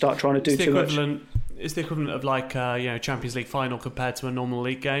 and start trying to do too much. It's the equivalent of like Champions League final compared to a normal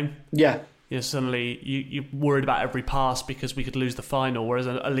league game. Yeah. Suddenly you're worried about every pass because we could lose the final, whereas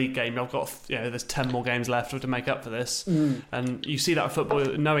a league game, I've got there's 10 more games left to make up for this. And you see that with football,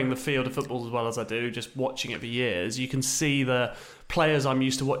 knowing the field of football as well as I do, just watching it for years, you can see the players I'm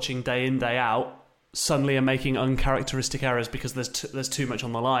used to watching day in, day out suddenly are making uncharacteristic errors because there's too much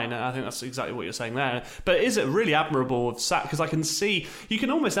on the line, and I think that's exactly what you're saying there. But is it really admirable of Sat, because I can see you can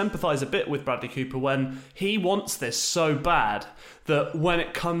almost empathise a bit with Bradley Cooper when he wants this so bad that when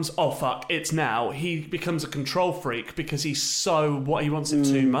it comes, oh fuck, it's now, he becomes a control freak because he wants it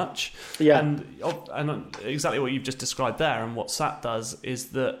too much. And exactly what you've just described there, and what Sat does is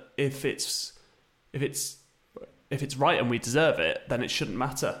that if it's right and we deserve it, then it shouldn't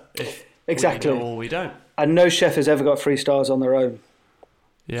matter if exactly we do or we don't. And no chef has ever got 3 stars on their own.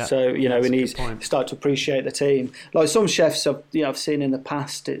 Yeah. So we need to start to appreciate the team. Like some chefs I've seen in the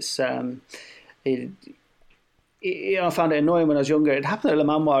past, it's I found it annoying when I was younger. It happened at Le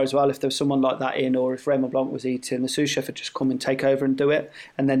Manoir as well. If there was someone like that in, or if Raymond Blanc was eating, the sous chef would just come and take over and do it,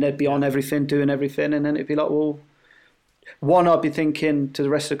 and then they'd be on everything, doing everything, and then it'd be like, well, one, I'd be thinking, to the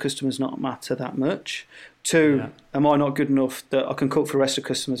rest of the customers not matter that much. 2, am I not good enough that I can cook for the rest of the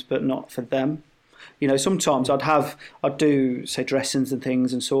customers but not for them? Sometimes I'd do, say, dressings and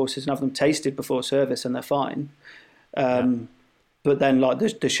things and sauces and have them tasted before service and they're fine. But then like the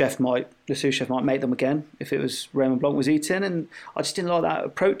sous chef might make them again if it was Raymond Blanc was eating, and I just didn't like that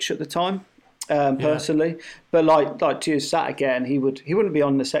approach at the time. Personally, but like to use that again, he wouldn't be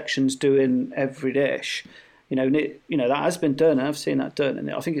on the sections doing every dish. That has been done. I've seen that done,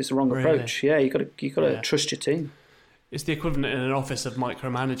 and I think it's the wrong approach. Yeah, you got to trust your team. It's the equivalent in an office of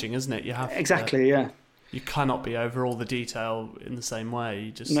micromanaging, isn't it? You have exactly. You cannot be over all the detail in the same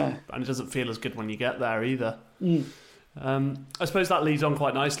way. And it doesn't feel as good when you get there either. I suppose that leads on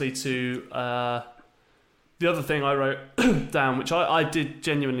quite nicely to the other thing I wrote down, which I did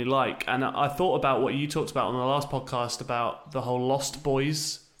genuinely like, and I thought about what you talked about on the last podcast about the whole Lost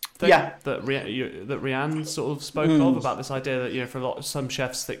Boys thing that Rianne sort of spoke of, about this idea that for some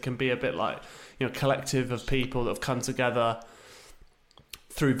chefs that can be a bit like collective of people that have come together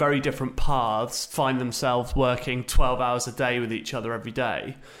through very different paths, find themselves working 12 hours a day with each other every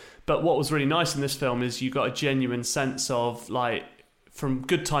day. But what was really nice in this film is you got a genuine sense of, like, from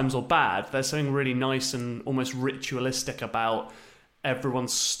good times or bad, there's something really nice and almost ritualistic about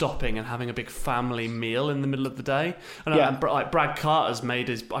everyone's stopping and having a big family meal in the middle of the day. And like Brad Carter's made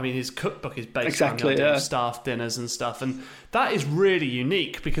his cookbook is based on the idea of staff dinners and stuff, and that is really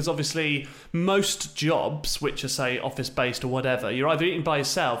unique because obviously most jobs which are, say, office based or whatever, you're either eating by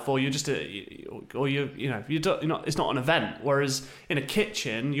yourself or you're just it's not an event. Whereas in a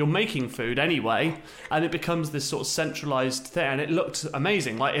kitchen, you're making food anyway, and it becomes this sort of centralized thing, and it looked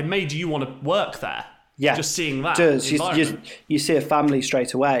amazing. Like, it made you want to work there. Yeah, just seeing that. It does. You see a family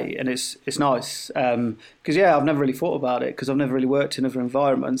straight away, and it's nice. Because I've never really thought about it because I've never really worked in other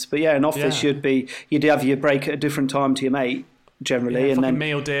environments. But in office you'd have your break at a different time to your mate generally, and then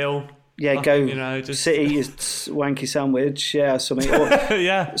meal deal. Yeah, just sit eat your wanky sandwich. Yeah, something.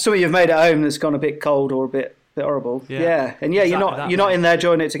 Or something you've made at home that's gone a bit cold or a bit horrible. Yeah, and exactly, you're not in there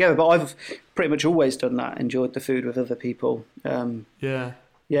joining it together. But I've pretty much always done that. Enjoyed the food with other people.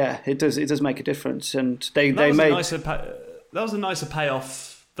 Yeah, it does make a difference, and that was a nicer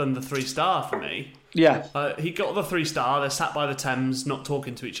payoff than the 3-star for me. Yeah, he got the 3-star. They're sat by the Thames, not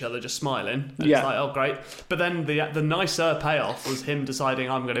talking to each other, just smiling. And it's like, oh great. But then the nicer payoff was him deciding,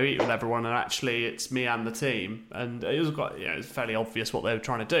 I'm going to eat with everyone, and actually it's me and the team. And it was quite, it was fairly obvious what they were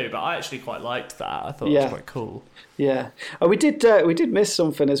trying to do. But I actually quite liked that. I thought it was quite cool. Yeah. Oh, we did miss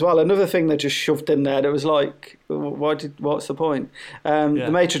something as well. Another thing they just shoved in there that was like, what's the point? The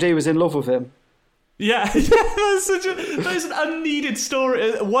maitre d' was in love with him. Yeah, there's an unneeded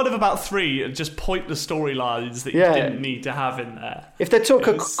story. One of about 3 just pointless storylines that you didn't need to have in there. If they took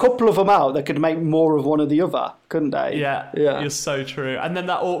a couple of them out, they could make more of one or the other, couldn't they? Yeah, you're so true. And then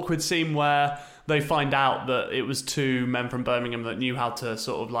that awkward scene where they find out that it was 2 men from Birmingham that knew how to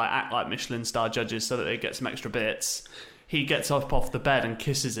sort of like act like Michelin star judges so that they get some extra bits. He gets off the bed and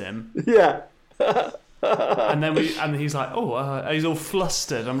kisses him. Yeah. and he's like, he's all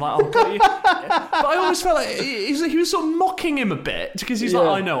flustered. I'm like, oh, God, but I always felt like he was sort of mocking him a bit because he's like,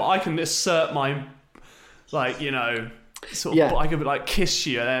 I know, I can assert my, like, you know, sort of, I could like kiss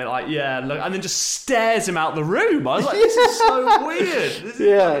you, and then like, look, and then just stares him out the room. I was like, this is so weird. This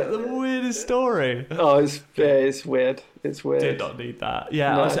is like the weirdest story. Oh, it's weird. It's weird. Did not need that.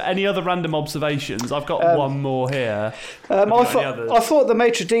 Yeah. No. So any other random observations? I've got one more here. I thought the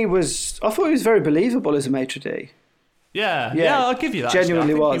maitre d' was. I thought he was very believable as a maitre d'. Yeah. I'll give you that.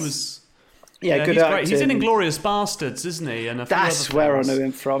 Genuinely was. He was. Yeah, good he's acting. Great. He's in Inglourious Bastards, isn't he? And that's where I know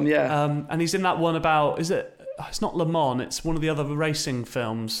him from. Yeah. And he's in that one about. Is it? It's not Le Mans. It's one of the other racing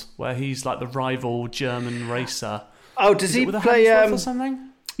films where he's like the rival German racer. Oh, does he play? Or something?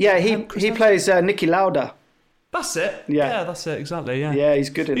 Yeah, he plays Niki Lauda. That's it. Yeah, that's it. Exactly. Yeah. Yeah, he's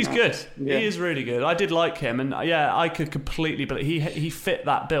good in that. He's good. Yeah. He is really good. I did like him, and I could completely believe he fit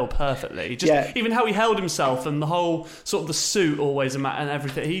that bill perfectly. Just even how he held himself and the whole sort of the suit always and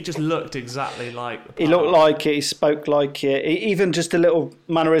everything. He just looked exactly like. He looked like it. He spoke like it. Even just the little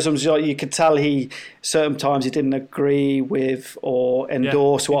mannerisms, you could tell certain times he didn't agree with or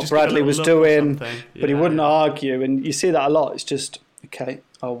endorse what Bradley was doing, but he wouldn't argue. And you see that a lot. It's just okay.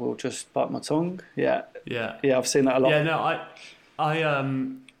 I will just bite my tongue. Yeah. I've seen that a lot. Yeah, no, I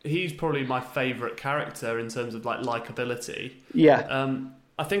he's probably my favourite character in terms of like likability. Yeah.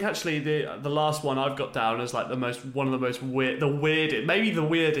 I think actually the last one I've got down as like one of the most weirdest, maybe the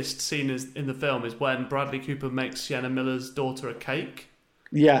weirdest scene in the film is when Bradley Cooper makes Sienna Miller's daughter a cake.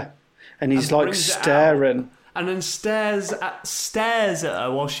 Yeah, and he's like staring. And then stares at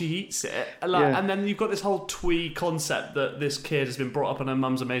her while she eats it. And then you've got this whole twee concept that this kid has been brought up on her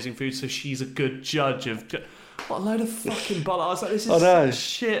mum's amazing food, so she's a good judge of... What a load of fucking bollocks. I was like, this is such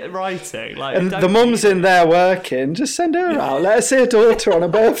shit writing. Like, and the mum's in there working. Just send her out. Let her see her daughter on her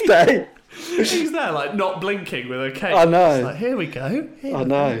birthday. She's there, like, not blinking with her cake. I know. It's like, here we go. I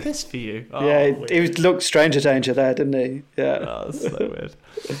know. This for you. He looked Stranger Danger there, didn't he? Yeah. Oh, that's so weird.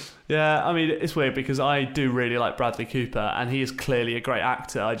 Yeah, I mean, it's weird because I do really like Bradley Cooper and he is clearly a great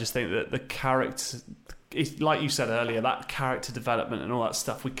actor. I just think that the character, like you said earlier, that character development and all that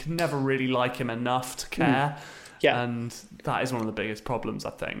stuff, we can never really like him enough to care. Yeah. And that is one of the biggest problems, I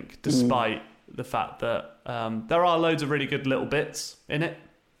think, despite the fact that there are loads of really good little bits in it.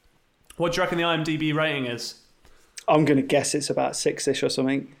 What do you reckon the IMDb rating is? I'm going to guess it's about 6-ish or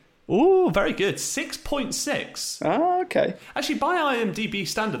something. Ooh, very good. 6.6. Oh, okay. Actually, by IMDb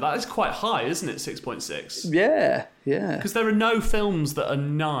standard, that is quite high, isn't it? 6.6. Yeah. Because there are no films that are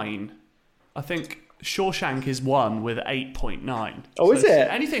 9. I think Shawshank is 1 with 8.9. Oh, so is it?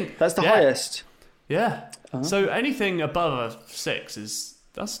 Anything? That's the highest. Yeah. Uh-huh. So anything above a 6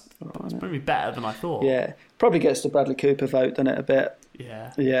 that's maybe better than I thought. Yeah. Probably gets the Bradley Cooper vote, doesn't it, a bit?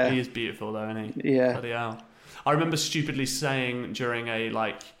 Yeah. Yeah. He is beautiful, though, isn't he? Yeah. Bloody hell. I remember stupidly saying during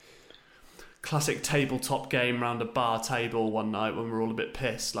a, classic tabletop game round a bar table one night when we were all a bit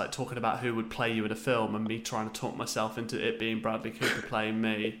pissed, like talking about who would play you in a film and me trying to talk myself into it being Bradley Cooper playing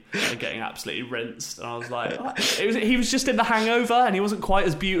me and getting absolutely rinsed. And I was like, he was just in The Hangover and he wasn't quite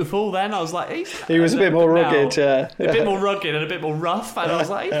as beautiful then. I was like, he was a bit more rugged, a bit more rugged and a bit more rough. And I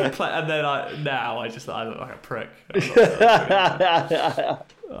was like, he can play. And then I look like a prick.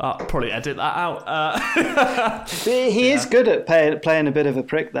 I'll probably edit that out. He is good at playing a bit of a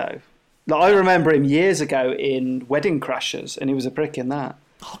prick, though. Like, I remember him years ago in Wedding Crashers, and he was a prick in that.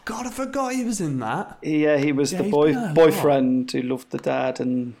 Oh, God, I forgot he was in that. Yeah, he was the boyfriend who loved the dad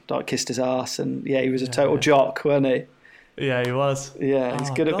and kissed his ass, and he was a total jock, wasn't he? Yeah, he was. Yeah, he's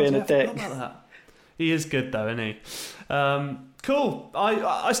good at being a dick. He is good, though, isn't he? Cool.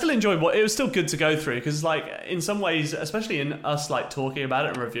 I still enjoyed it was still good to go through because, in some ways, especially in us talking about it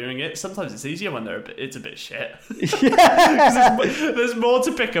and reviewing it, sometimes it's easier when it's a bit shit. Yeah. there's more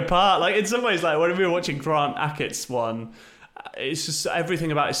to pick apart. In some ways, when we were watching Grant Achat's one, it's just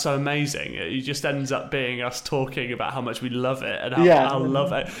everything about it is so amazing. It just ends up being us talking about how much we love it and how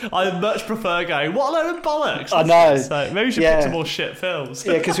love it. I much prefer going, what a load of bollocks. I know. So maybe we should pick some more shit films.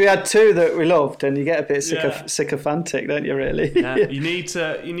 Yeah, because we had 2 that we loved, and you get a bit sycophantic, don't you? Really? Yeah. You need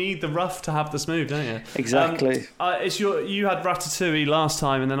the rough to have the smooth, don't you? Exactly. You had Ratatouille last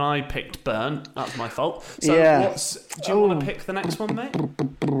time, and then I picked Burnt. That's my fault. So do you want to pick the next one, mate?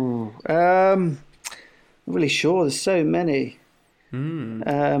 Not really sure. There's so many.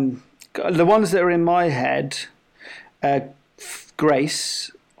 The ones that are in my head,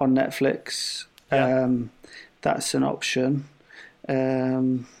 Grace on Netflix. That's an option. I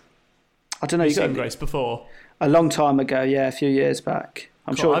don't know. You've seen Grace before? A long time ago, a few years back.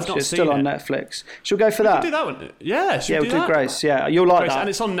 I'm Cool. sure I've not it's seen still on it. Netflix. Should we go for that? Do that one. Yeah, Yeah, we'll do Grace. Yeah, you'll like Grace. that. And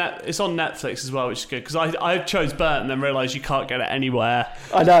it's on Netflix as well, which is good because I chose Bert and then realised you can't get it anywhere.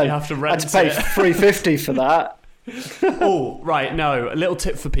 I know. You have to rent I had to pay $3.50 for that. Oh, right. No, a little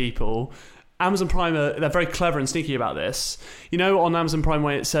tip for people. Amazon Prime, they're very clever and sneaky about this. You know, on Amazon Prime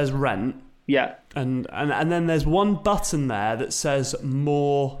where it says rent, Yeah. and then there's one button there that says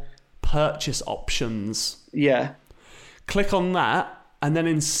more purchase options. Yeah. Click on that, and then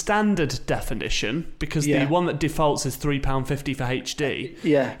in standard definition, because the one that defaults is £3.50 for HD.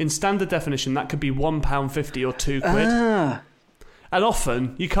 Yeah. In standard definition, that could be £1.50 or £2. And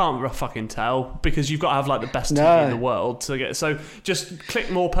often you can't fucking tell because you've got to have like the best TV in the world to get. So just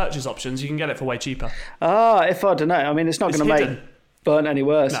click more purchase options. You can get it for way cheaper. If I don't know, I mean, it's not going to make Burn any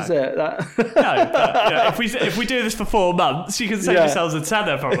worse, is it? No, but, if we do this for 4 months, you can save yourselves a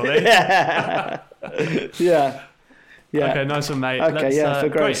tenner probably. Yeah. Okay, nice one, mate. Okay, for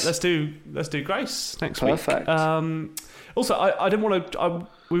Grace. Great. Let's do Grace next week. Perfect. Also, I didn't want to.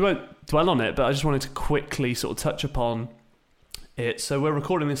 We won't dwell on it, but I just wanted to quickly sort of touch upon it. So we're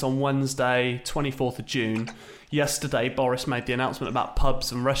recording this on Wednesday, 24th of June. Yesterday, Boris made the announcement about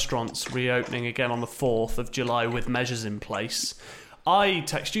pubs and restaurants reopening again on the 4th of July with measures in place. I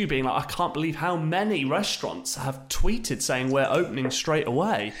text you being like, I can't believe how many restaurants have tweeted saying we're opening straight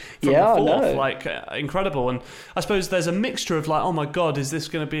away from the 4th. Like, incredible. And I suppose there's a mixture of like, oh my God, is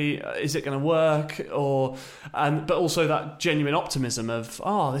it going to work? But also that genuine optimism of,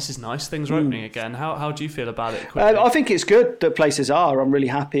 this is nice, things are opening again. How do you feel about it? I think it's good that places are. I'm really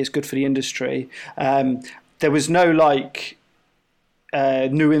happy. It's good for the industry. There was no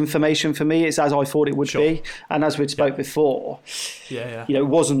new information for me. It's as I thought it would be, and as we'd spoke before, it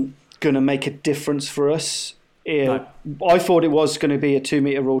wasn't going to make a difference for us. I thought it was going to be a 2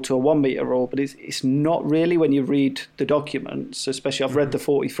 metre rule to a 1 metre rule, but it's not really when you read the documents. Especially, I've read the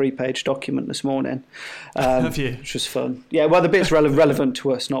 43-page document this morning. Have you? Which was fun. Yeah, well, the bits relevant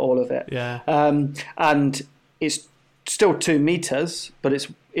to us, not all of it. Yeah. And it's still 2 metres, but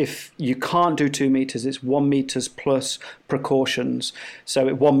if you can't do 2 metres, it's 1 metres plus precautions.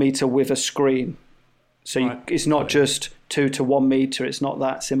 So 1 metre with a screen. So it's not just 2 to 1 metre. It's not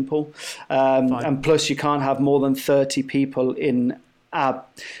that simple. And plus, you can't have more than 30 people in a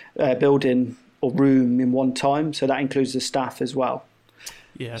building or room in one time. So that includes the staff as well.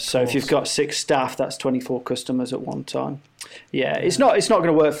 Yeah. So if you've got 6 staff, that's 24 customers at one time. Yeah, it's not going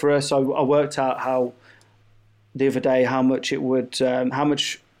to work for us. I worked out the other day how much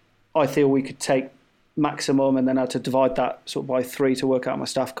I feel we could take maximum, and then I had to divide that sort of by 3 to work out my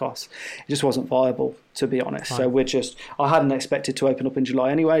staff costs. It just wasn't viable, to be honest. So I hadn't expected to open up in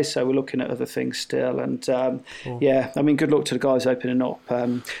July anyway, so we're looking at other things still. And I mean, good luck to the guys opening up.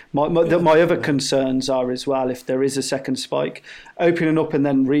 My other concerns are as well, if there is a second spike, opening up and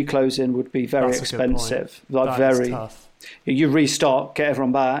then reclosing would be very expensive. That's tough. You restart, get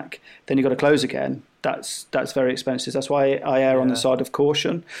everyone back, then you've got to close again. That's very expensive. That's why I err on the side of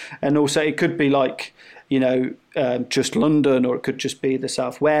caution. And also, it could be like, just London, or it could just be the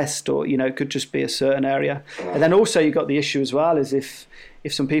southwest, or it could just be a certain area. And then also, you've got the issue as well is if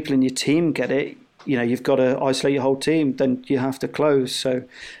some people in your team get it, you've got to isolate your whole team. Then you have to close. So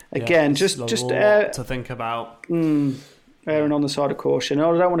again, just to think about. Erring on the side of caution. I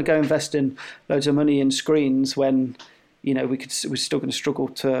don't want to go invest in loads of money in screens when we're still going to struggle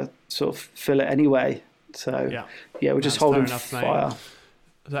to sort of fill it anyway. So we're just holding fire. Mate.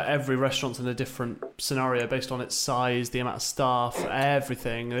 That every restaurant's in a different scenario based on its size, the amount of staff,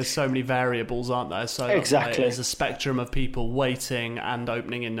 everything. There's so many variables, aren't there? So exactly, there's a spectrum of people waiting and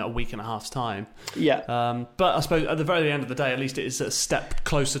opening in a week and a half's time. Yeah. But I suppose at the very end of the day, at least it is a step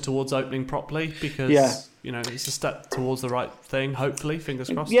closer towards opening properly because it's a step towards the right thing. Hopefully,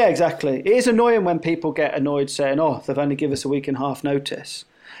 fingers crossed. Yeah, exactly. It is annoying when people get annoyed saying, "Oh, they've only given us a week and a half notice,"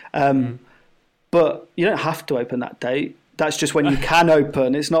 but you don't have to open that date. That's just when you can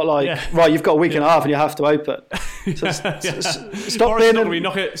open. It's not like, right, you've got a week and a half and you have to open. So stop being...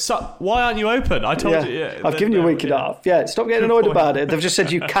 Why aren't you open? I told you. Yeah, I've given you a week and a half. Yeah, stop getting annoyed about it. They've just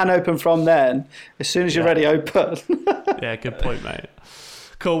said you can open from then. As soon as you're ready, open. Yeah, good point, mate.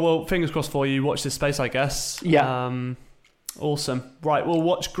 Cool. Well, fingers crossed for you. Watch this space, I guess. Yeah. Awesome. Right, we'll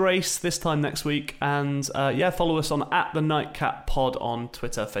watch Grace this time next week, and follow us on @the_Nightcap_pod on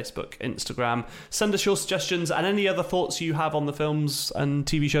Twitter, Facebook, Instagram. Send us your suggestions and any other thoughts you have on the films and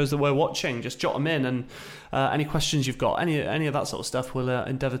TV shows that we're watching. Just jot them in, and any questions you've got, any of that sort of stuff, we'll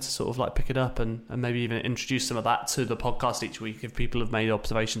endeavour to sort of like pick it up and maybe even introduce some of that to the podcast each week if people have made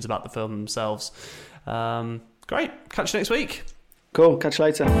observations about the film themselves. Great. Catch you next week. Cool. Catch you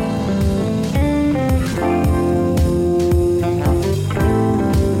later.